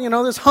pulled out,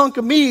 this hunk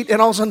of meat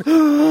and all of a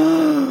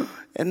sudden,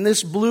 and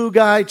this blue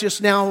guy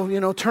just now,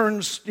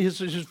 turns,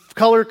 his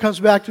color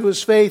comes back to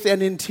his face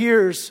and in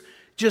tears,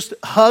 just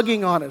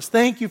hugging on us.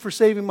 Thank you for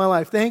saving my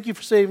life. Thank you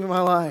for saving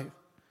my life.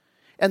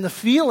 And the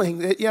feeling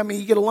that,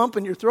 you get a lump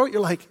in your throat,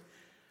 you're like,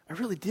 I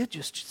really did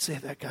just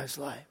save that guy's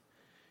life.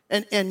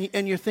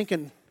 And you're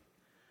thinking,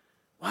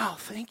 wow,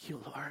 thank you,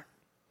 Lord.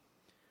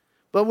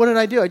 But what did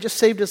I do? I just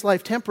saved his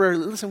life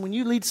temporarily. Listen, when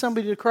you lead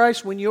somebody to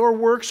Christ, when your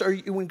works are,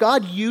 when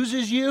God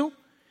uses you,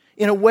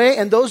 in a way,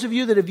 and those of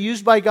you that have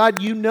used by God,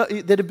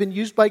 that have been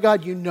used by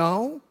God,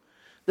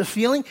 the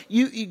feeling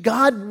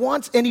God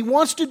wants, and he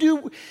wants to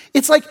do.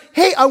 It's like,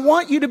 hey, I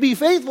want you to be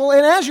faithful,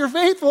 and as you're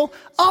faithful,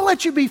 I'll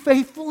let you be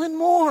faithful and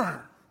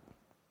more.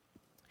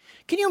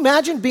 Can you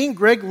imagine being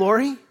Greg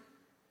Laurie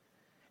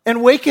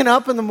and waking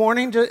up in the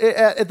morning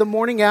at the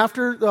morning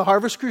after the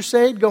Harvest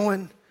Crusade,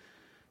 going,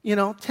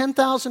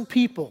 10,000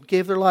 people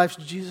gave their lives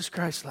to Jesus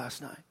Christ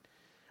last night.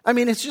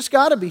 It's just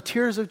got to be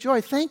tears of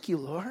joy. Thank you,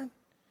 Lord.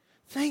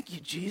 Thank you,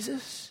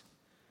 Jesus.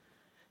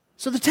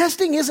 So the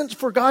testing isn't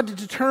for God to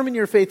determine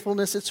your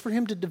faithfulness, it's for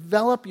Him to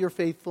develop your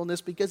faithfulness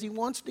because He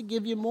wants to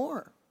give you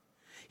more.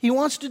 He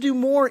wants to do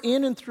more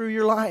in and through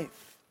your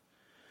life.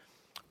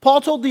 Paul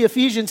told the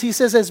Ephesians, he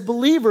says, as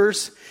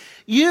believers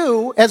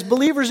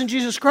in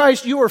Jesus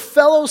Christ, you are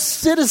fellow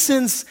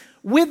citizens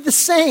with the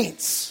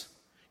saints.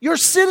 Your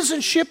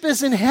citizenship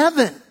is in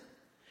heaven.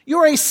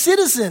 You're a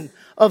citizen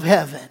of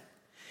heaven.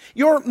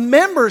 You're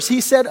members, he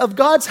said, of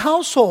God's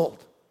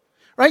household.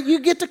 Right?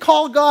 You get to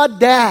call God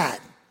Dad.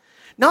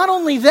 Not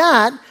only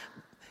that,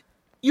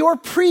 you're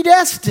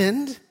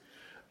predestined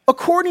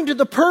according to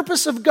the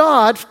purpose of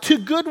God to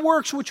good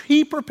works which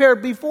He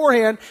prepared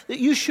beforehand that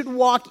you should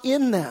walk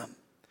in them.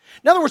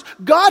 In other words,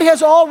 God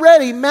has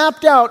already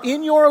mapped out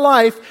in your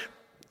life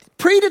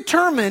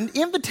predetermined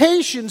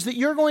invitations that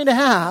you're going to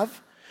have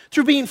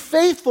through being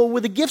faithful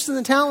with the gifts and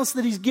the talents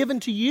that He's given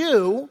to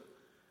you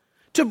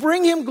to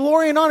bring Him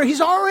glory and honor.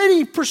 He's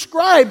already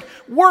prescribed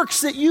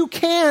works that you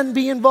can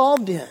be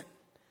involved in.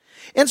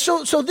 And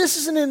so this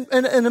is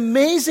an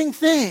amazing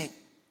thing.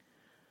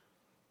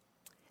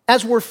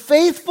 As we're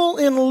faithful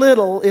in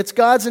little, it's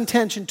God's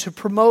intention to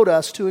promote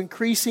us to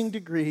increasing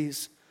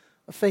degrees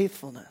of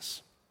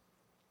faithfulness.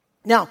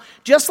 Now,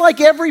 just like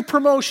every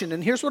promotion,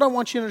 and here's what I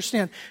want you to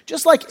understand,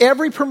 just like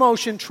every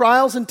promotion,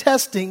 trials and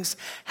testings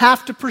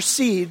have to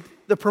precede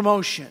the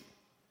promotion.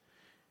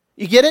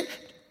 You get it?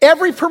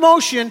 Every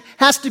promotion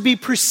has to be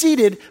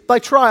preceded by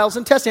trials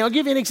and testing. I'll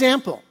give you an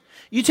example.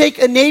 You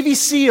take a Navy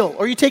SEAL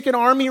or you take an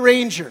Army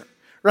Ranger,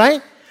 right?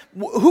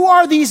 Who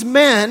are these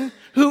men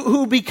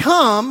who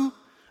become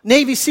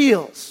Navy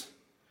SEALs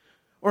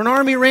or an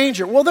Army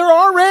Ranger? Well, they're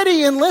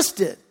already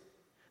enlisted.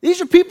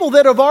 These are people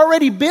that have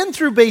already been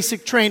through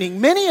basic training.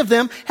 Many of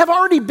them have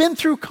already been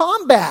through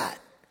combat.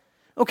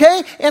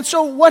 Okay? And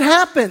so what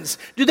happens?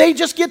 Do they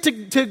just get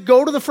to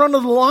go to the front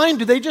of the line?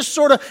 Do they just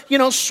sort of,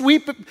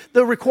 sweep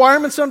the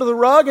requirements under the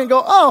rug and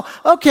go,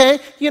 oh, okay,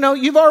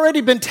 you've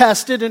already been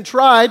tested and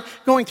tried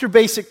going through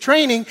basic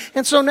training.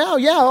 And so now,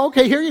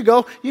 okay, here you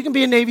go. You can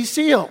be a Navy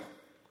SEAL.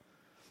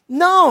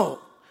 No.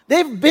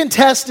 They've been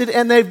tested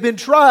and they've been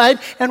tried.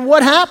 And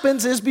what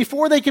happens is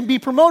before they can be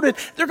promoted,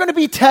 they're going to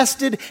be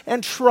tested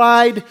and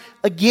tried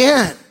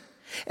again.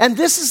 And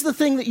this is the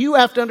thing that you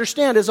have to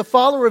understand as a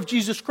follower of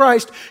Jesus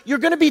Christ. You're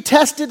going to be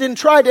tested and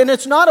tried, and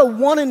it's not a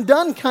one and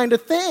done kind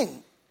of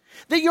thing.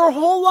 That your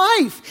whole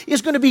life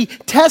is going to be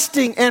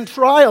testing and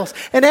trials.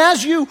 And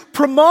as you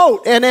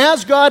promote and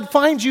as God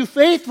finds you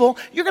faithful,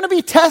 you're going to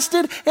be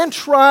tested and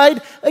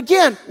tried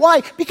again.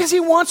 Why? Because He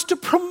wants to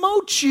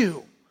promote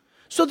you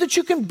so that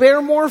you can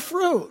bear more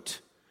fruit.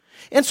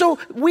 And so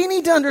we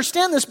need to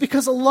understand this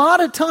because a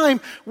lot of time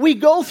we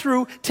go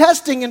through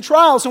testing and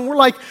trials and we're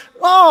like,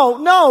 oh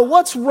no,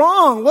 what's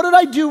wrong? What did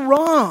I do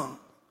wrong?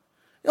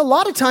 A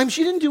lot of times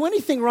you didn't do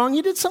anything wrong.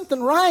 You did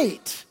something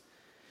right.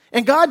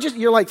 And God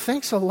you're like,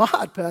 thanks a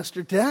lot,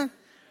 Pastor Ted.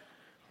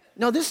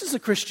 No, this is a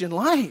Christian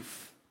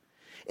life.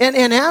 And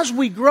as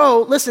we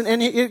grow, listen,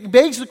 and it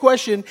begs the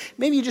question,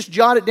 maybe you just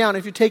jot it down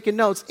if you're taking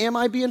notes, am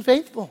I being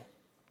faithful?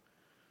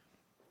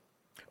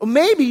 Or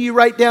maybe you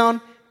write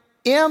down,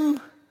 am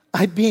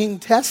I'm being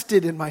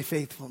tested in my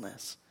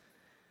faithfulness.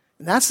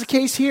 And that's the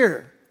case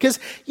here. Because,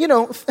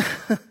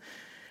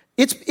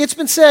 it's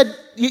been said,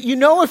 you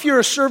know if you're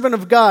a servant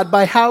of God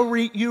by how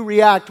you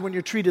react when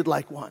you're treated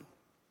like one.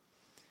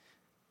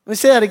 Let me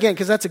say that again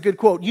because that's a good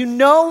quote. You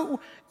know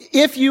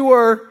if you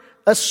are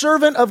a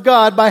servant of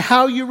God by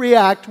how you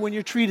react when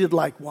you're treated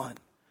like one.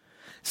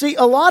 See,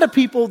 a lot of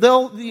people,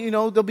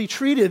 they'll be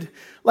treated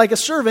like a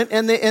servant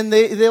and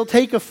they'll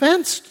take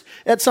offense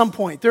at some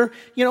point. They're,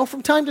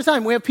 from time to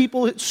time, we have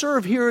people that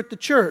serve here at the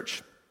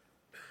church.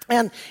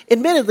 And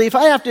admittedly, if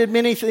I have to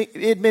admit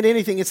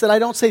anything, it's that I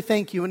don't say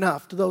thank you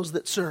enough to those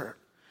that serve.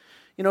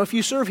 If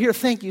you serve here,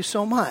 thank you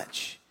so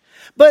much.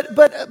 But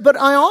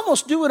I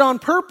almost do it on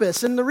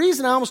purpose. And the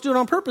reason I almost do it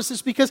on purpose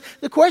is because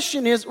the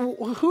question is,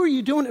 who are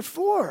you doing it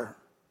for?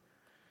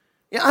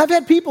 I've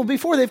had people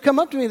before, they've come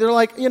up to me, they're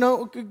like,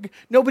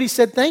 nobody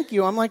said thank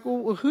you. I'm like,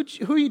 well, who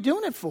are you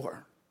doing it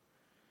for?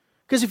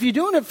 Because if you're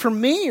doing it for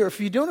me or if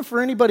you're doing it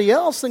for anybody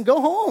else, then go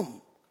home.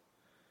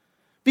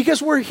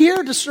 Because we're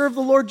here to serve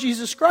the Lord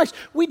Jesus Christ.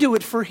 We do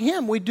it for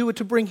Him. We do it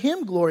to bring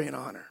Him glory and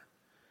honor.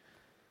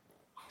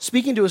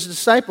 Speaking to His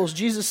disciples,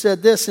 Jesus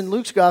said this in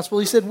Luke's gospel.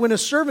 He said, when a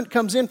servant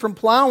comes in from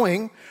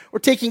plowing or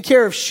taking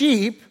care of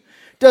sheep,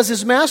 does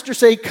his master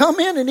say, come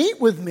in and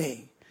eat with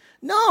me?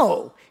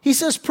 No. He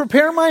says,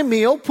 prepare my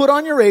meal, put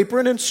on your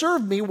apron, and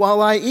serve me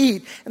while I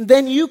eat, and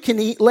then you can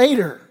eat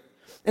later.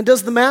 And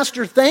does the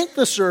master thank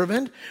the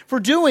servant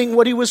for doing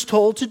what he was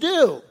told to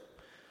do?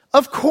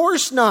 Of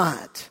course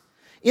not.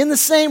 In the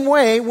same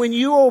way, when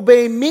you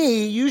obey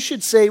me, you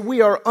should say, we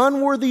are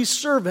unworthy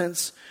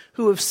servants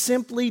who have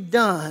simply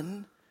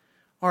done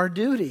our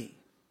duty.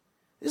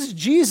 This is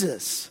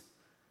Jesus,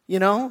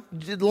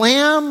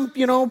 lamb,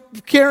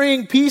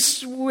 carrying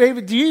peace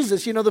with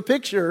Jesus, the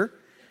picture.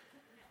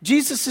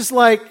 Jesus is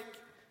like,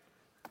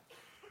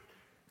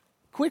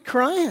 quit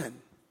crying.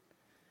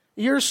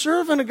 You're a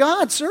servant of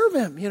God, serve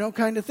him,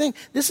 kind of thing.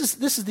 This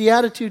is the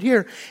attitude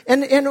here.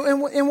 And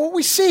what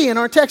we see in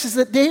our text is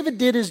that David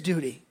did his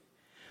duty.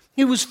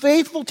 He was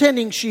faithful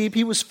tending sheep,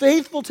 he was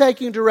faithful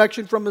taking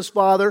direction from his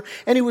father,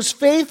 and he was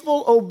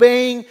faithful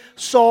obeying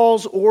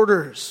Saul's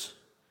orders.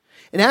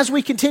 And as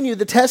we continue,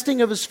 the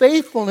testing of his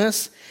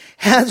faithfulness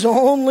has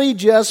only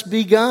just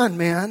begun,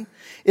 man.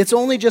 It's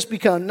only just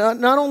begun.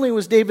 Not only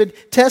was David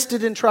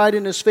tested and tried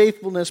in his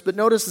faithfulness, but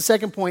notice the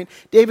second point,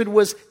 David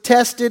was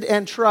tested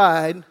and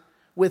tried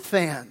with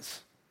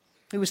fans.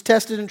 He was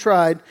tested and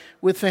tried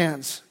with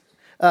fans.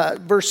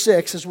 Verse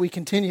 6 as we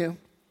continue.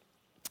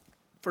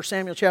 1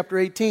 Samuel chapter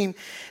 18.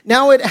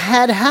 Now it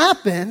had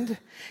happened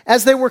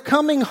as they were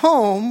coming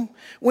home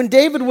when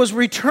David was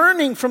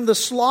returning from the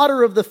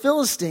slaughter of the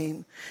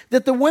Philistine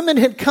that the women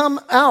had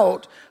come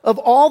out of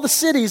all the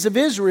cities of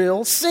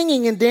Israel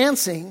singing and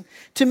dancing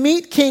to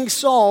meet King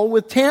Saul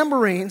with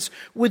tambourines,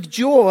 with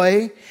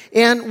joy,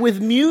 and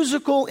with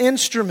musical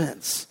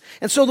instruments.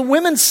 And so the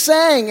women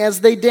sang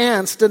as they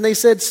danced, and they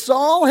said,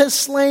 Saul has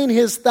slain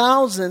his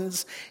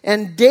thousands,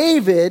 and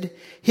David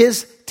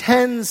his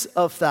tens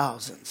of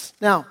thousands.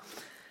 Now,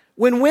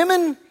 when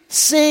women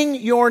sing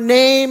your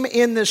name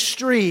in the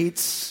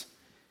streets,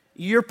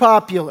 you're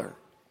popular,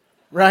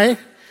 right?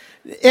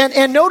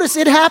 And notice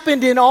it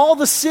happened in all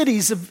the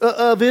cities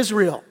of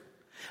Israel.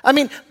 I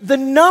mean, the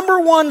number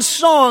one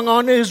song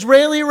on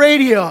Israeli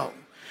radio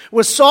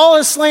was Saul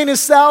has slain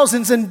his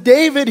thousands and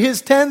David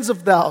his tens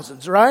of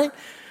thousands, right?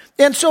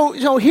 And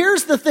so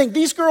here's the thing.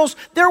 These girls,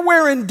 they're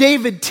wearing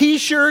David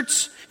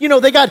t-shirts.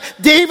 They got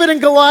David and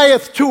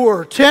Goliath tour,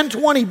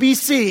 1020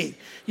 BC,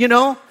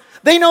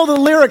 They know the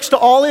lyrics to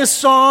all his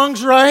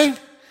songs, right?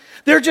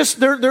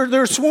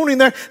 They're swooning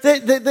there.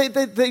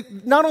 They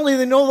not only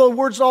they know the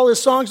words to all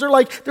his songs,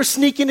 they're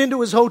sneaking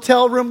into his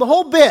hotel room, the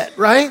whole bit,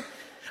 right?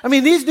 I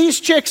mean, these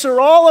chicks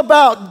are all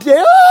about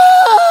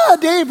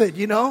David,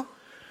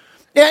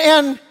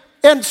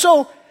 And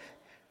so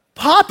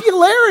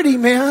popularity,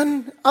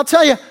 man, I'll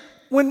tell you,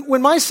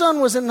 when my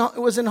son was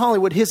in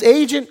Hollywood, his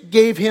agent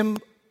gave him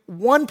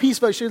one piece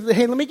of advice. He said,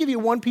 hey, let me give you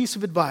one piece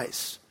of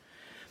advice.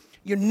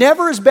 You're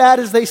never as bad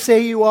as they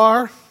say you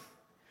are,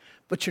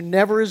 but you're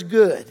never as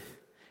good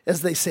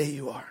as they say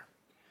you are.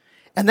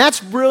 And that's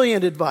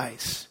brilliant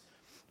advice.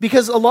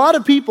 Because a lot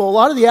of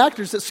the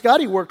actors that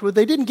Scotty worked with,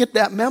 they didn't get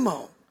that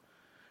memo.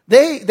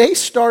 They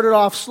started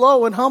off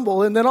slow and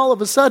humble, and then all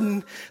of a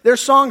sudden, their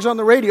songs on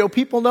the radio,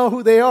 people know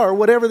who they are,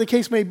 whatever the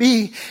case may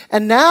be.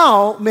 And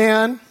now,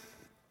 man,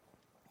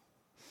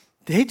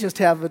 they just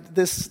have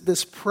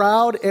this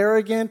proud,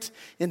 arrogant,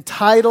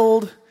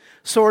 entitled,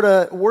 sort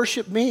of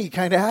worship me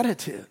kind of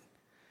attitude.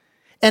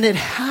 And it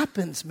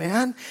happens,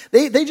 man.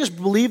 They just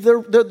believe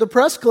the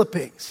press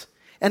clippings.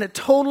 And it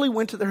totally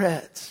went to their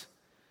heads.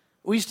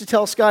 We used to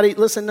tell Scotty,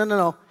 listen,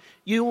 no.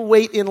 You will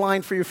wait in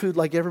line for your food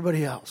like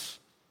everybody else.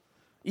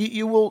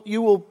 You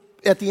will,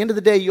 at the end of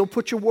the day, you'll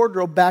put your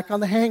wardrobe back on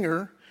the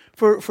hanger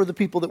for the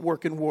people that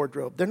work in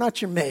wardrobe. They're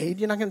not your maid.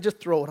 You're not going to just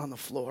throw it on the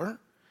floor.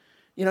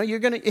 You're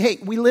going to, hey,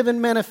 we live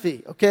in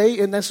Menifee, okay?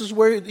 And this is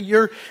where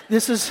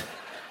this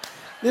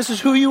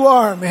is who you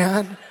are,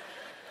 man.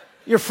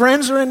 Your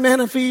friends are in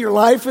Menifee. Your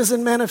life is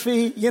in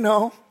Menifee,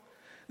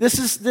 This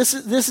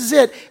is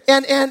it.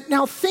 And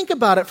now think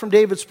about it from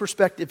David's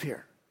perspective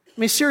here. I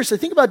mean, seriously,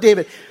 think about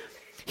David.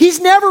 He's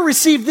never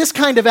received this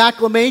kind of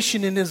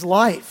acclamation in his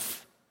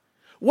life.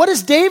 What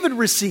has David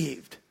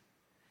received?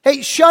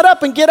 Hey, shut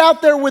up and get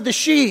out there with the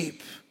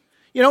sheep.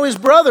 His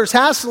brother's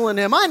hassling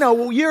him. I know,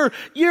 well,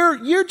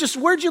 you're just,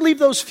 where'd you leave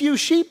those few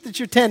sheep that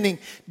you're tending,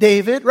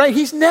 David, right?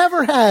 He's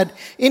never had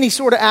any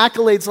sort of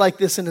accolades like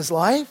this in his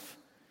life.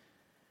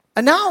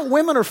 And now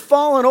women are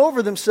falling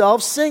over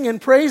themselves, singing,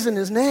 praising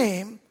his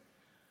name.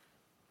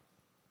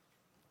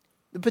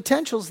 The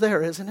potential's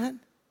there, isn't it?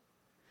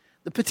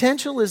 The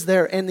potential is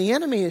there, and the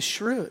enemy is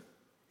shrewd.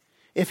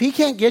 If he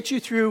can't get you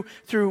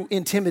through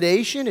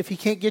intimidation, if he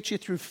can't get you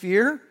through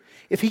fear,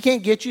 if he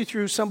can't get you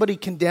through somebody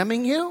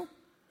condemning you,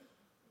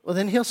 well,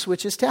 then he'll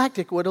switch his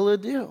tactic. What'll he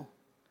do?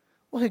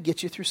 Well, he'll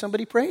get you through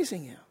somebody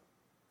praising you.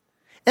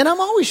 And I'm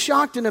always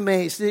shocked and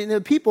amazed.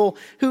 The people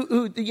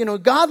who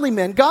godly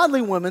men,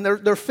 godly women,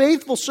 they're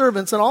faithful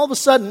servants, and all of a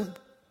sudden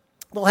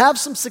they'll have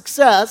some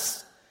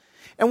success.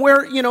 And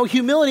where,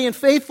 humility and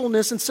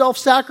faithfulness and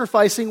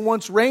self-sacrificing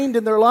once reigned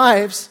in their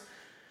lives,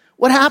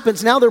 what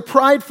happens? Now they're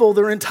prideful,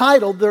 they're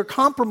entitled, they're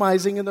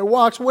compromising in their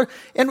walks.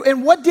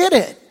 And what did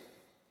it?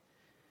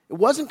 It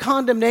wasn't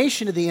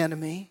condemnation of the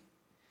enemy.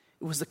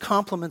 It was the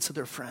compliments of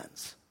their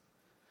friends.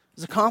 It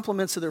was the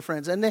compliments of their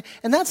friends. And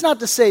that's not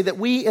to say that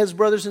we as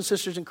brothers and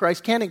sisters in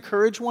Christ can't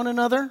encourage one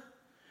another.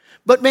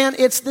 But man,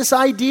 it's this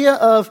idea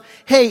of,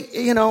 hey,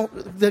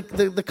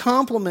 the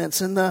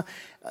compliments and the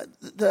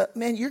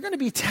man, you're going to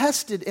be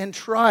tested and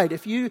tried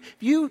if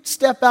you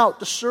step out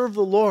to serve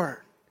the Lord.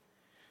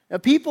 Now,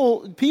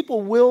 people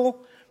will,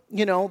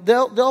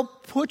 they'll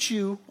put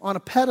you on a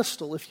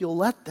pedestal if you'll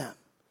let them.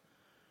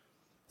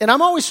 And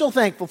I'm always so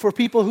thankful for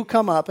people who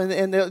come up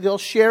and they'll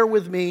share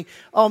with me,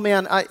 oh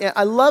man,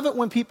 I love it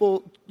when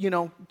people,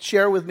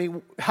 share with me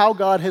how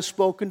God has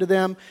spoken to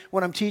them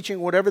when I'm teaching,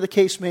 whatever the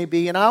case may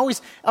be. And I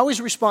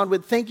always respond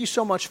with, thank you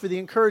so much for the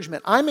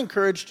encouragement. I'm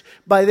encouraged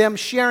by them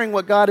sharing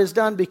what God has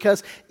done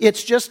because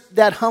it's just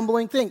that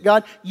humbling thing.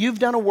 God, you've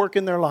done a work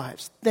in their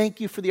lives. Thank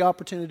you for the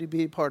opportunity to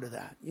be a part of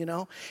that,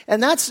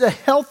 And that's a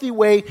healthy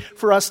way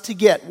for us to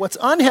get. What's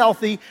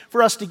unhealthy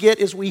for us to get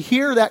is we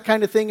hear that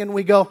kind of thing and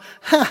we go,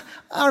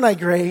 aren't I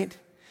great?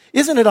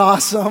 Isn't it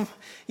awesome?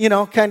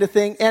 Kind of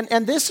thing.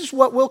 And this is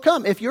what will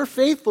come. If you're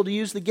faithful to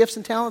use the gifts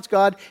and talents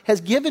God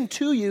has given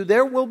to you,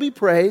 there will be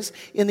praise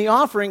in the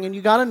offering, and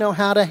you got to know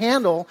how to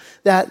handle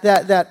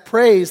that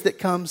praise that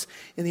comes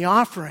in the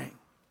offering.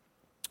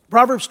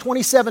 Proverbs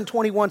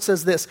 27:21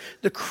 says this,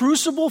 the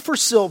crucible for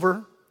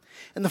silver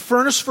and the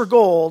furnace for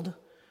gold,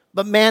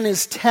 but man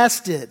is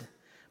tested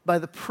by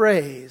the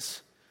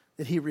praise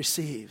that he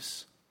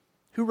receives.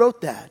 Who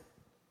wrote that?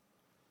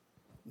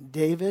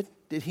 David.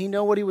 Did he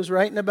know what he was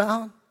writing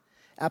about?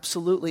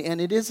 Absolutely, and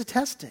it is a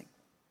testing.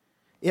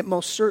 It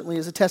most certainly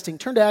is a testing.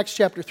 Turn to Acts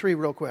chapter 3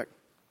 real quick.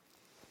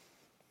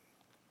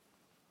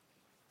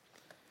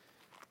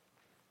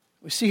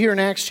 We see here in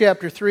Acts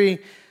chapter 3,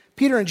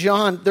 Peter and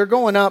John, they're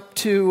going up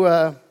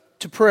to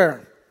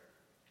prayer.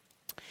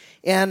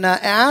 And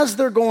as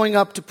they're going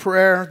up to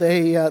prayer,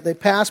 they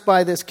pass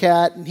by this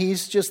cat, and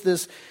he's just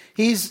this,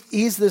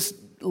 he's this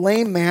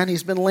lame man.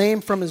 He's been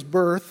lame from his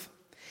birth.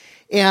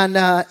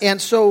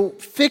 And so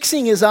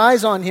fixing his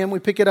eyes on him, we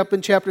pick it up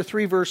in chapter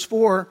 3, verse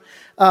 4,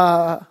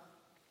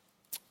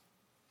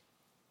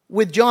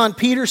 with John,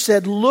 Peter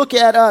said, look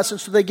at us.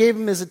 And so they gave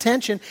him his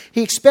attention.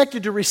 He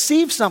expected to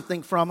receive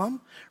something from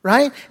him,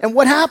 right? And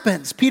what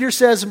happens? Peter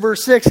says in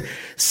verse 6,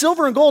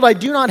 silver and gold I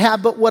do not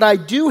have, but what I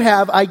do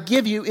have I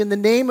give you in the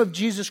name of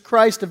Jesus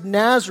Christ of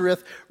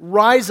Nazareth,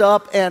 rise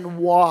up and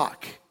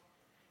walk.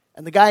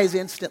 And the guy is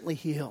instantly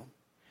healed.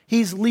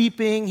 He's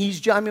leaping,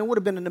 it would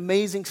have been an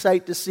amazing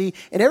sight to see.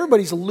 And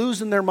everybody's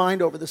losing their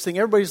mind over this thing.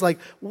 Everybody's like,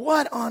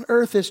 what on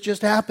earth has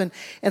just happened?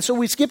 And so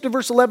we skip to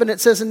verse 11.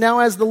 It says, and now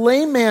as the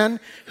lame man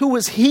who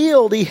was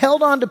healed, he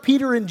held on to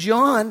Peter and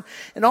John,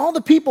 and all the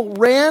people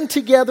ran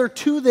together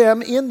to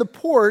them in the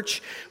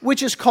porch,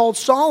 which is called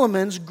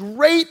Solomon's,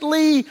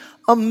 greatly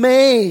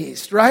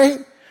amazed, right?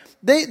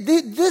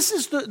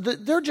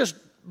 They're just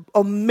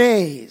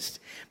amazed.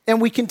 And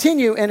we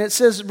continue, and it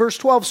says, verse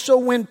 12, so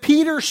when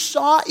Peter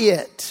saw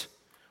it,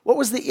 what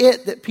was the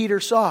it that Peter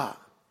saw?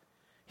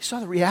 He saw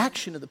the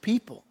reaction of the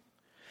people.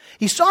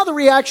 He saw the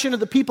reaction of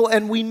the people,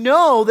 and we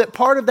know that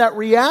part of that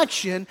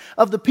reaction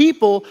of the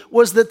people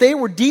was that they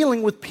were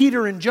dealing with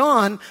Peter and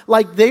John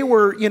like they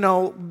were,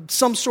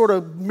 some sort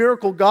of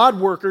miracle God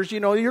workers.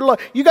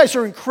 You guys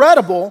are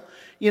incredible,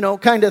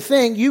 kind of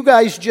thing. You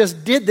guys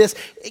just did this.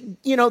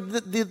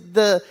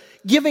 The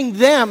giving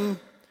them,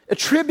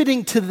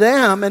 attributing to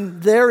them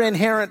and their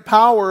inherent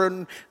power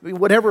and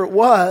whatever it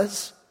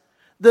was,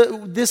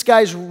 this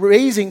guy's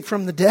raising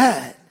from the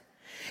dead.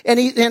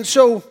 And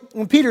so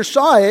when Peter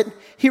saw it,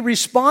 he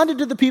responded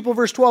to the people,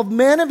 verse 12,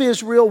 men of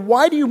Israel,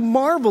 why do you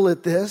marvel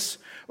at this?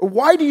 Or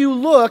why do you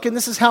look, and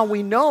this is how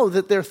we know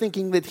that they're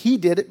thinking that he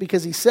did it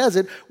because he says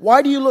it,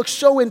 why do you look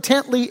so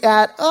intently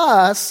at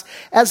us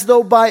as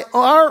though by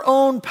our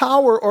own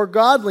power or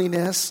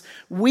godliness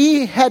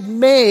we had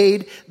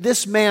made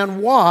this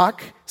man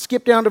walk?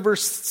 Skip down to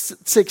verse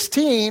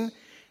 16.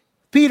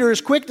 Peter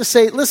is quick to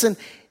say, listen,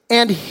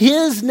 and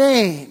his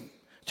name,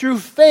 through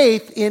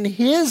faith in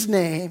his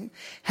name,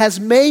 has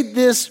made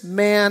this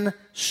man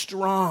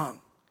strong.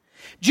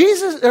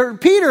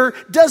 Peter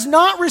does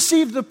not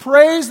receive the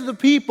praise of the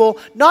people.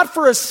 Not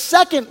for a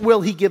second will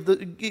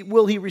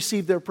he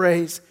receive their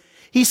praise.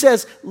 He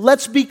says,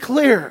 let's be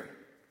clear.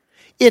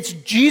 It's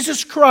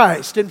Jesus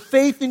Christ and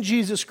faith in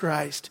Jesus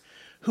Christ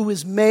who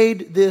has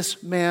made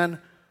this man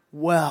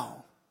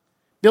well.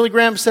 Billy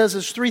Graham says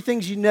there's three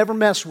things you never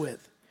mess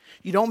with.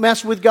 You don't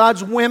mess with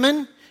God's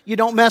women, you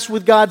don't mess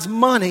with God's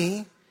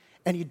money,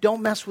 and you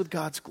don't mess with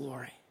God's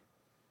glory.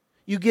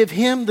 You give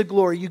him the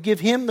glory, you give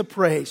him the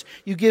praise,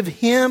 you give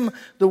him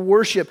the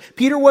worship.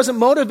 Peter wasn't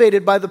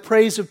motivated by the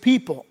praise of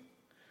people,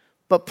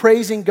 but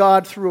praising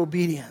God through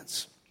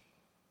obedience.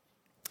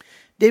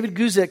 David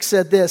Guzik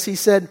said this, he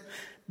said,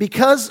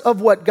 because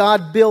of what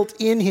God built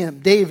in him,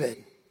 David,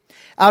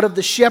 out of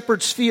the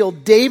shepherd's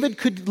field, David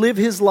could live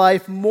his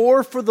life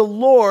more for the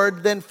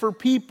Lord than for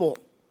people.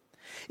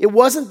 It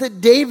wasn't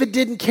that David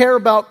didn't care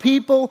about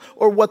people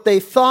or what they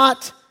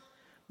thought,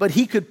 but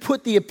he could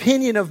put the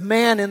opinion of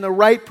man in the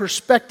right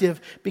perspective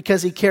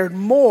because he cared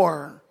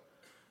more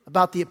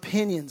about the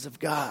opinions of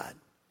God.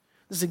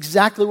 This is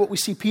exactly what we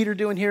see Peter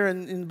doing here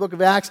in the book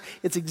of Acts.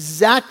 It's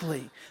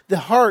exactly the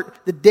heart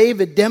that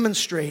David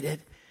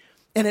demonstrated.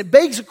 And it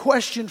begs a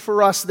question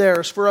for us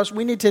there. For us,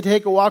 we need to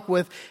take a walk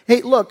with,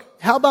 hey, look,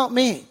 how about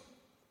me?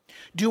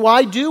 Do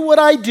I do what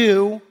I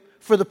do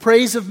for the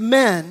praise of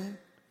men,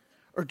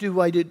 or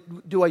do I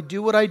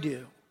do what I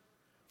do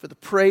for the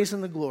praise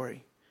and the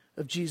glory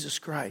of Jesus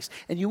Christ?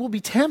 And you will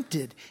be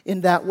tempted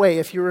in that way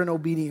if you're an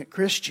obedient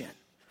Christian.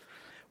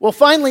 Well,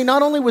 finally,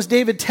 not only was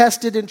David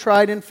tested and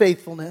tried in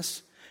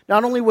faithfulness,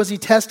 Not only was he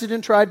tested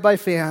and tried by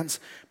fans,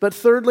 but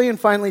thirdly and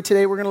finally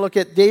today we're going to look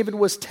at David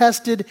was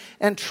tested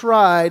and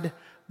tried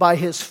by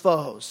his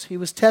foes. He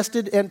was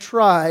tested and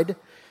tried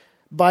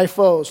by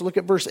foes. Look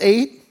at verse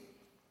 8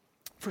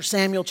 for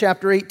Samuel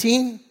chapter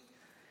 18.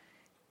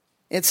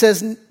 It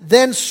says,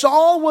 then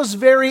Saul was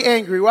very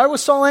angry. Why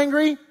was Saul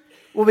angry?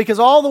 Well, because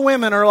all the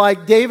women are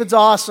like, David's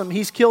awesome.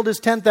 He's killed his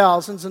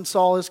 10,000s and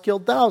Saul has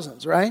killed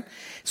thousands, right?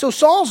 So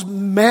Saul's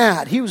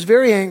mad. He was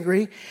very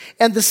angry.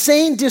 And the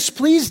saying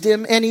displeased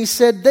him. And he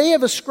said, they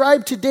have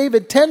ascribed to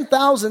David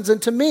 10,000s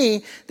and to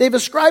me, they've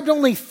ascribed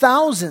only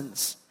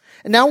thousands.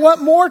 And now what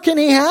more can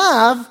he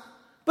have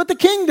but the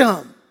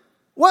kingdom?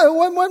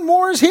 What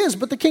more is his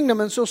but the kingdom?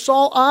 And so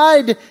Saul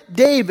eyed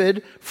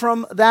David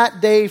from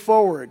that day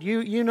forward.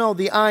 You know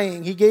the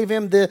eyeing. He gave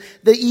him the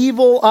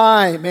evil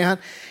eye, man.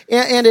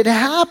 And it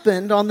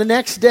happened on the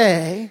next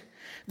day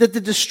that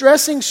the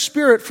distressing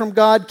spirit from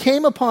God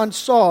came upon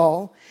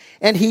Saul,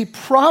 and he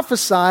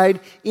prophesied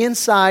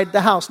inside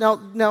the house.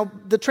 Now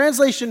the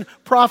translation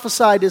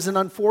prophesied is an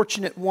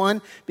unfortunate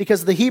one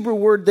because the Hebrew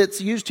word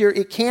that's used here,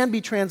 it can be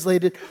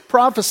translated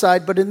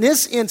prophesied, but in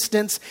this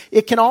instance,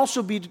 it can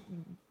also be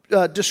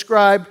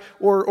described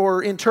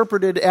or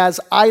interpreted as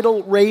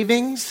idle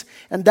ravings,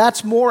 and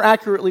that's more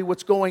accurately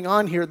what's going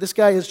on here. This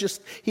guy is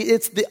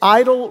it's the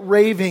idle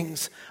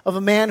ravings of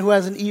a man who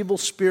has an evil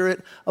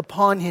spirit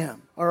upon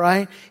him, all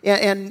right?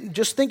 And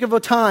just think of a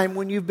time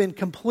when you've been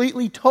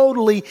completely,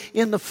 totally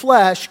in the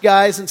flesh,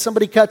 guys, and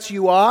somebody cuts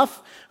you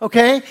off,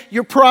 okay?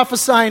 You're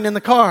prophesying in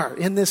the car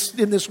in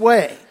this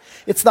way.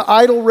 It's the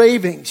idle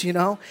ravings, you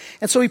know?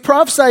 And so he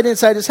prophesied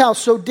inside his house.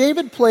 So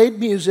David played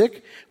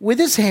music with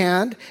his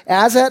hand,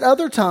 as at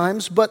other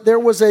times, but there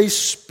was a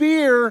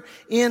spear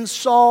in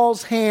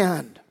Saul's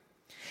hand.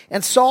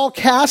 And Saul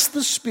cast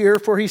the spear,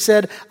 for he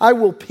said, I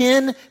will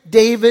pin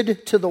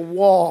David to the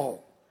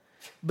wall.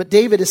 But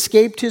David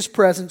escaped his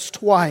presence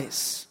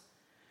twice.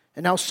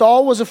 And now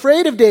Saul was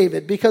afraid of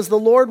David, because the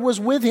Lord was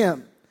with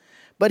him.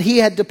 But he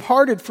had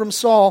departed from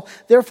Saul.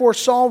 Therefore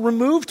Saul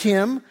removed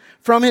him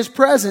from his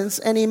presence,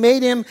 and he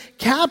made him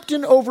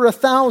captain over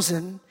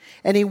 1,000.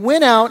 And he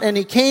went out and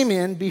he came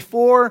in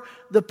before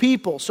the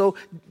people. So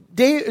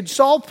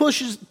Saul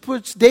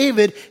puts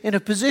David in a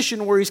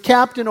position where he's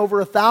captain over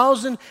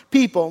 1,000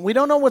 people. And we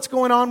don't know what's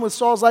going on with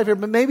Saul's life here,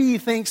 but maybe he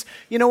thinks,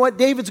 you know what,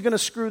 David's going to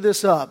screw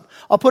this up.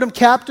 I'll put him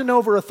captain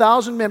over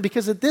 1,000 men,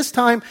 because at this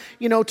time,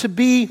 you know, to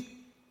be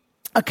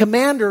a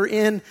commander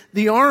in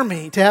the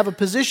army, to have a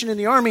position in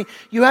the army,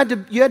 you had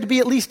to be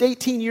at least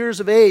 18 years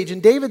of age.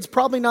 And David's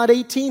probably not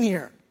 18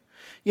 here.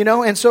 You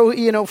know, and so,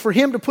 you know, for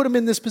him to put him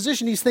in this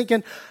position, he's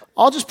thinking,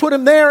 I'll just put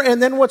him there,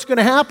 and then what's going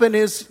to happen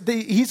is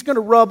he's going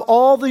to rub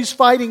all these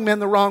fighting men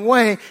the wrong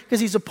way because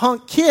he's a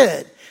punk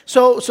kid.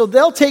 So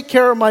they'll take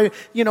care of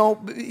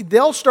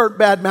they'll start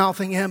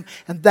bad-mouthing him,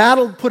 and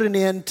that'll put an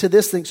end to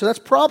this thing. So that's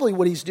probably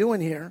what he's doing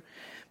here.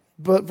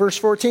 But verse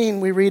 14,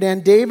 we read,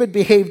 and David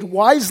behaved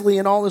wisely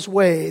in all his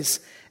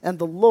ways, and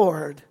the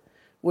Lord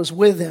was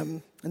with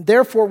him. And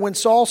therefore, when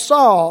Saul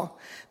saw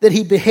that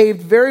he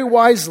behaved very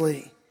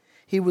wisely,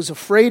 he was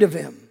afraid of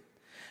him.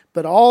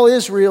 But all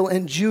Israel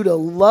and Judah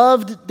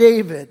loved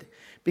David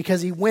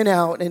because he went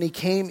out and he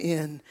came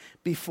in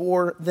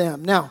before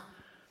them. Now,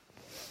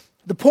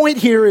 the point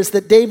here is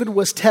that David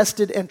was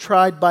tested and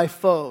tried by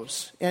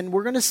foes. And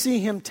we're going to see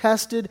him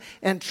tested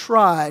and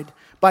tried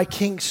by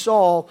King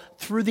Saul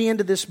through the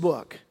end of this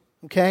book.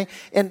 Okay?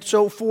 And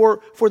so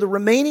for the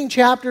remaining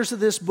chapters of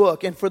this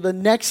book and for the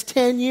next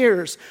 10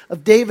 years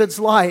of David's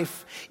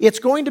life, it's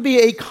going to be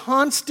a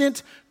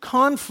constant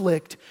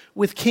conflict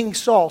with King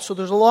Saul. So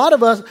there's a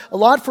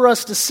lot for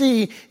us to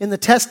see in the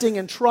testing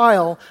and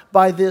trial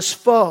by this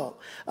foe.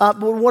 But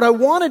what I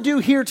want to do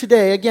here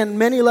today, again,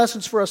 many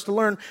lessons for us to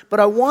learn, but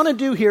I want to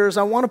do here is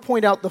I want to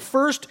point out the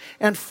first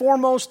and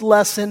foremost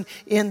lesson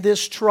in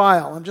this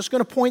trial. I'm just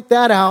going to point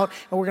that out,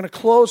 and we're going to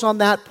close on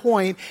that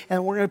point,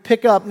 and we're going to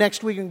pick up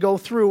next week and go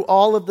through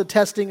all of the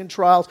testing and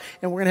trials,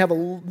 and we're going to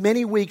have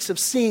many weeks of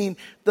seeing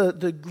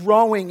the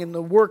growing and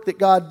the work that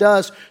God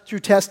does through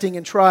testing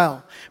and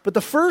trial. But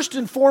the first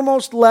and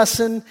foremost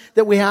lesson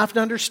that we have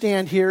to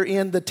understand here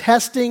in the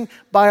testing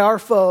by our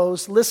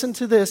foes, listen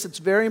to this, it's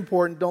very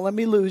important, don't let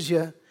me lose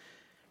you.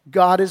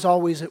 God is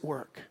always at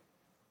work.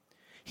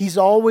 He's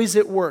always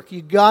at work.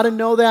 You got to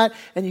know that,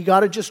 and you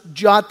got to just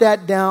jot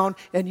that down,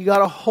 and you got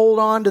to hold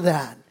on to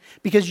that.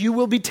 Because you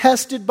will be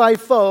tested by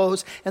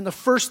foes, and the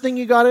first thing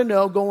you got to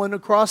know going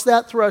across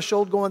that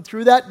threshold, going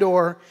through that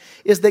door,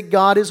 is that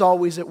God is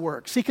always at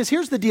work. See, because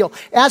here's the deal.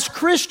 As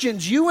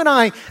Christians, you and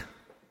I,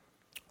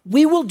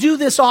 we will do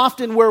this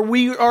often where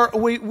we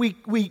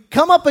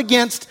come up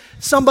against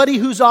somebody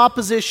who's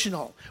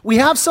oppositional. We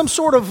have some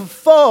sort of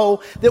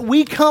foe that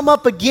we come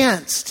up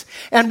against.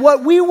 And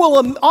what we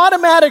will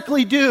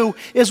automatically do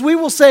is we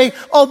will say,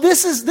 oh,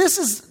 this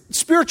is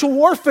spiritual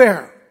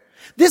warfare.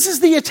 This is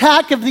the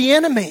attack of the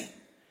enemy.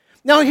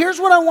 Now, here's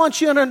what I want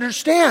you to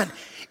understand.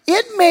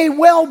 It may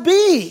well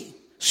be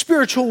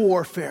spiritual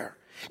warfare.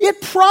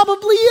 It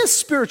probably is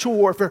spiritual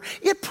warfare.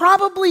 It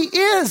probably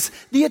is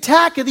the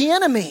attack of the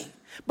enemy.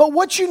 But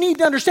what you need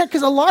to understand,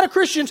 because a lot of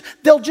Christians,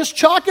 they'll just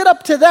chalk it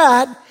up to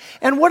that,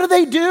 and what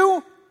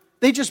do?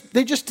 They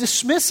just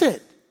dismiss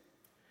it.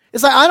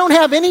 It's like, I don't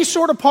have any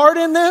sort of part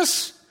in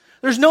this.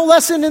 There's no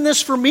lesson in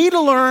this for me to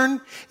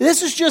learn.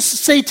 This is just a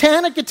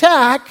satanic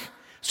attack.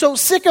 So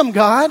sick 'em,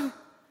 God.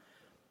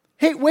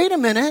 Hey, wait a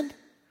minute.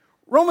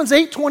 Romans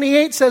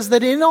 8:28 says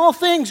that in all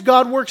things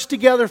God works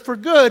together for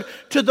good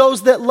to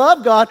those that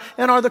love God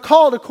and are the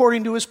called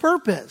according to his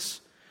purpose.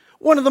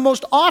 One of the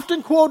most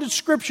often quoted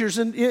scriptures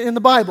in the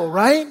Bible,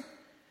 right?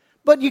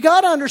 But you got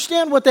to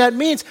understand what that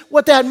means.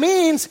 What that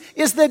means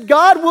is that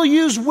God will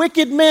use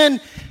wicked men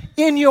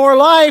in your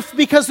life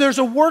because there's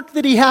a work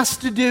that he has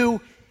to do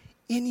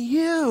in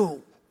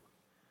you.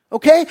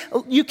 Okay?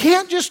 You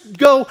can't just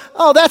go,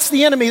 oh, that's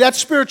the enemy, that's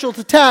spiritual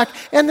attack,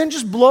 and then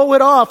just blow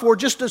it off or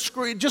just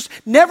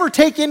never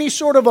take any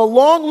sort of a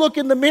long look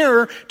in the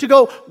mirror to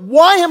go,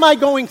 why am I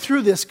going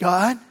through this,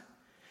 God?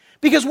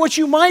 Because what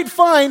you might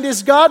find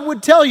is God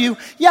would tell you,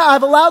 yeah,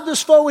 I've allowed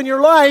this foe in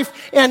your life,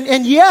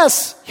 and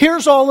yes,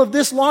 here's all of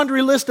this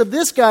laundry list of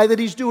this guy that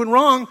he's doing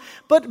wrong,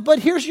 but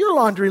here's your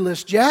laundry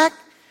list, Jack.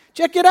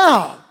 Check it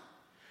out.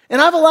 And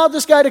I've allowed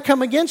this guy to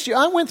come against you.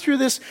 I went through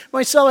this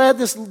myself. I had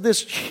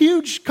this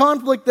huge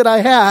conflict that I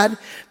had,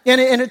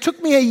 and it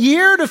took me a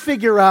year to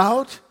figure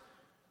out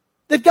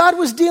that God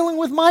was dealing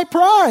with my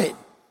pride.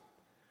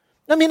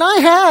 I mean, I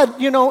had,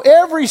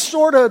 every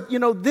sort of,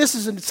 this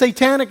is a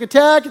satanic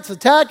attack, it's an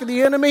attack of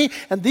the enemy,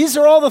 and these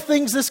are all the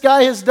things this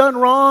guy has done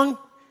wrong.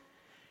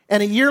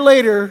 And a year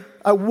later,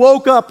 I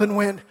woke up and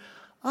went,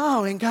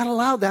 oh, and God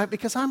allowed that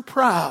because I'm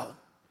proud.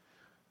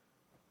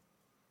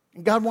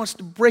 And God wants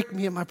to break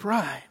me in my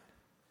pride.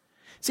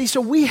 See, so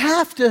we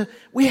have to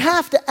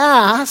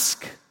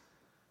ask,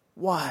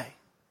 why?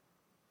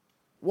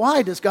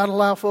 Why does God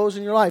allow foes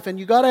in your life? And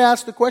you got to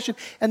ask the question,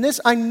 and this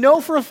I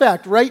know for a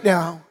fact right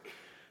now,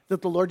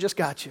 that the Lord just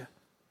got you.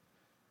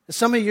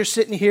 Some of you are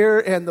sitting here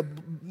and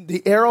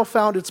the arrow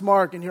found its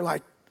mark and you're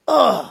like,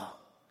 ugh.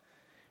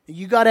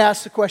 You got to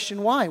ask the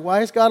question, why?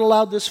 Why has God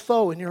allowed this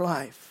foe in your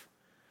life?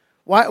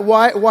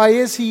 Why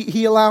is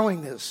he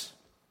allowing this?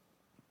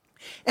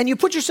 And you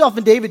put yourself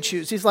in David's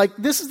shoes. He's like,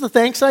 this is the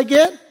thanks I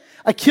get?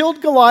 I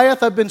killed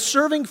Goliath. I've been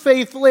serving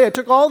faithfully. I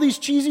took all these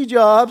cheesy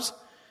jobs,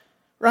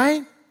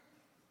 right?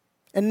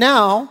 And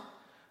now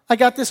I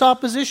got this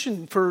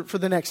opposition for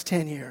the next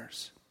 10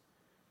 years.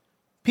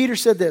 Peter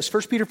said this,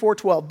 1 Peter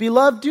 4:12,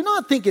 Beloved, do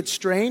not think it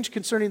strange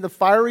concerning the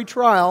fiery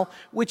trial,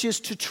 which is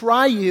to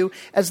try you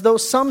as though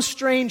some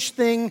strange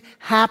thing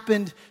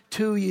happened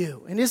to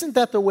you. And isn't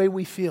that the way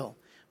we feel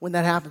when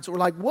that happens? We're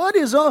like,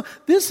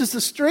 this is the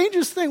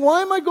strangest thing.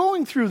 Why am I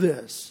going through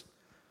this?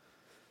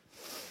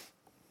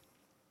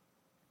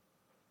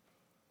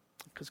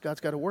 Because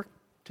God's got a work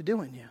to do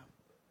in you.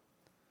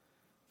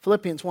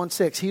 Philippians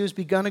 1:6, He who's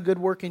begun a good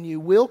work in you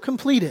will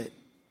complete it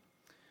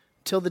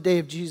till the day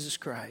of Jesus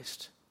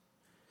Christ.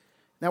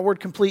 That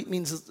word complete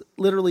means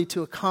literally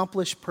to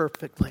accomplish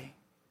perfectly.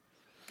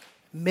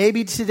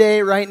 Maybe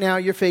today, right now,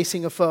 you're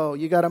facing a foe.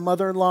 You got a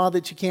mother-in-law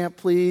that you can't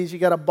please. You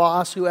got a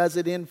boss who has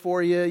it in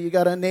for you. You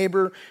got a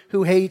neighbor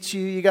who hates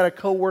you. You got a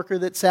coworker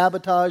that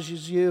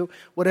sabotages you.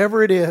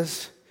 Whatever it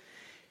is.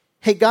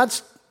 Hey,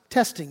 God's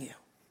testing you.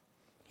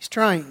 He's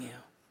trying you.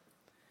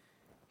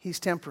 He's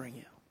tempering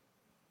you.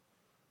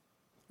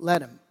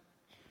 Let Him.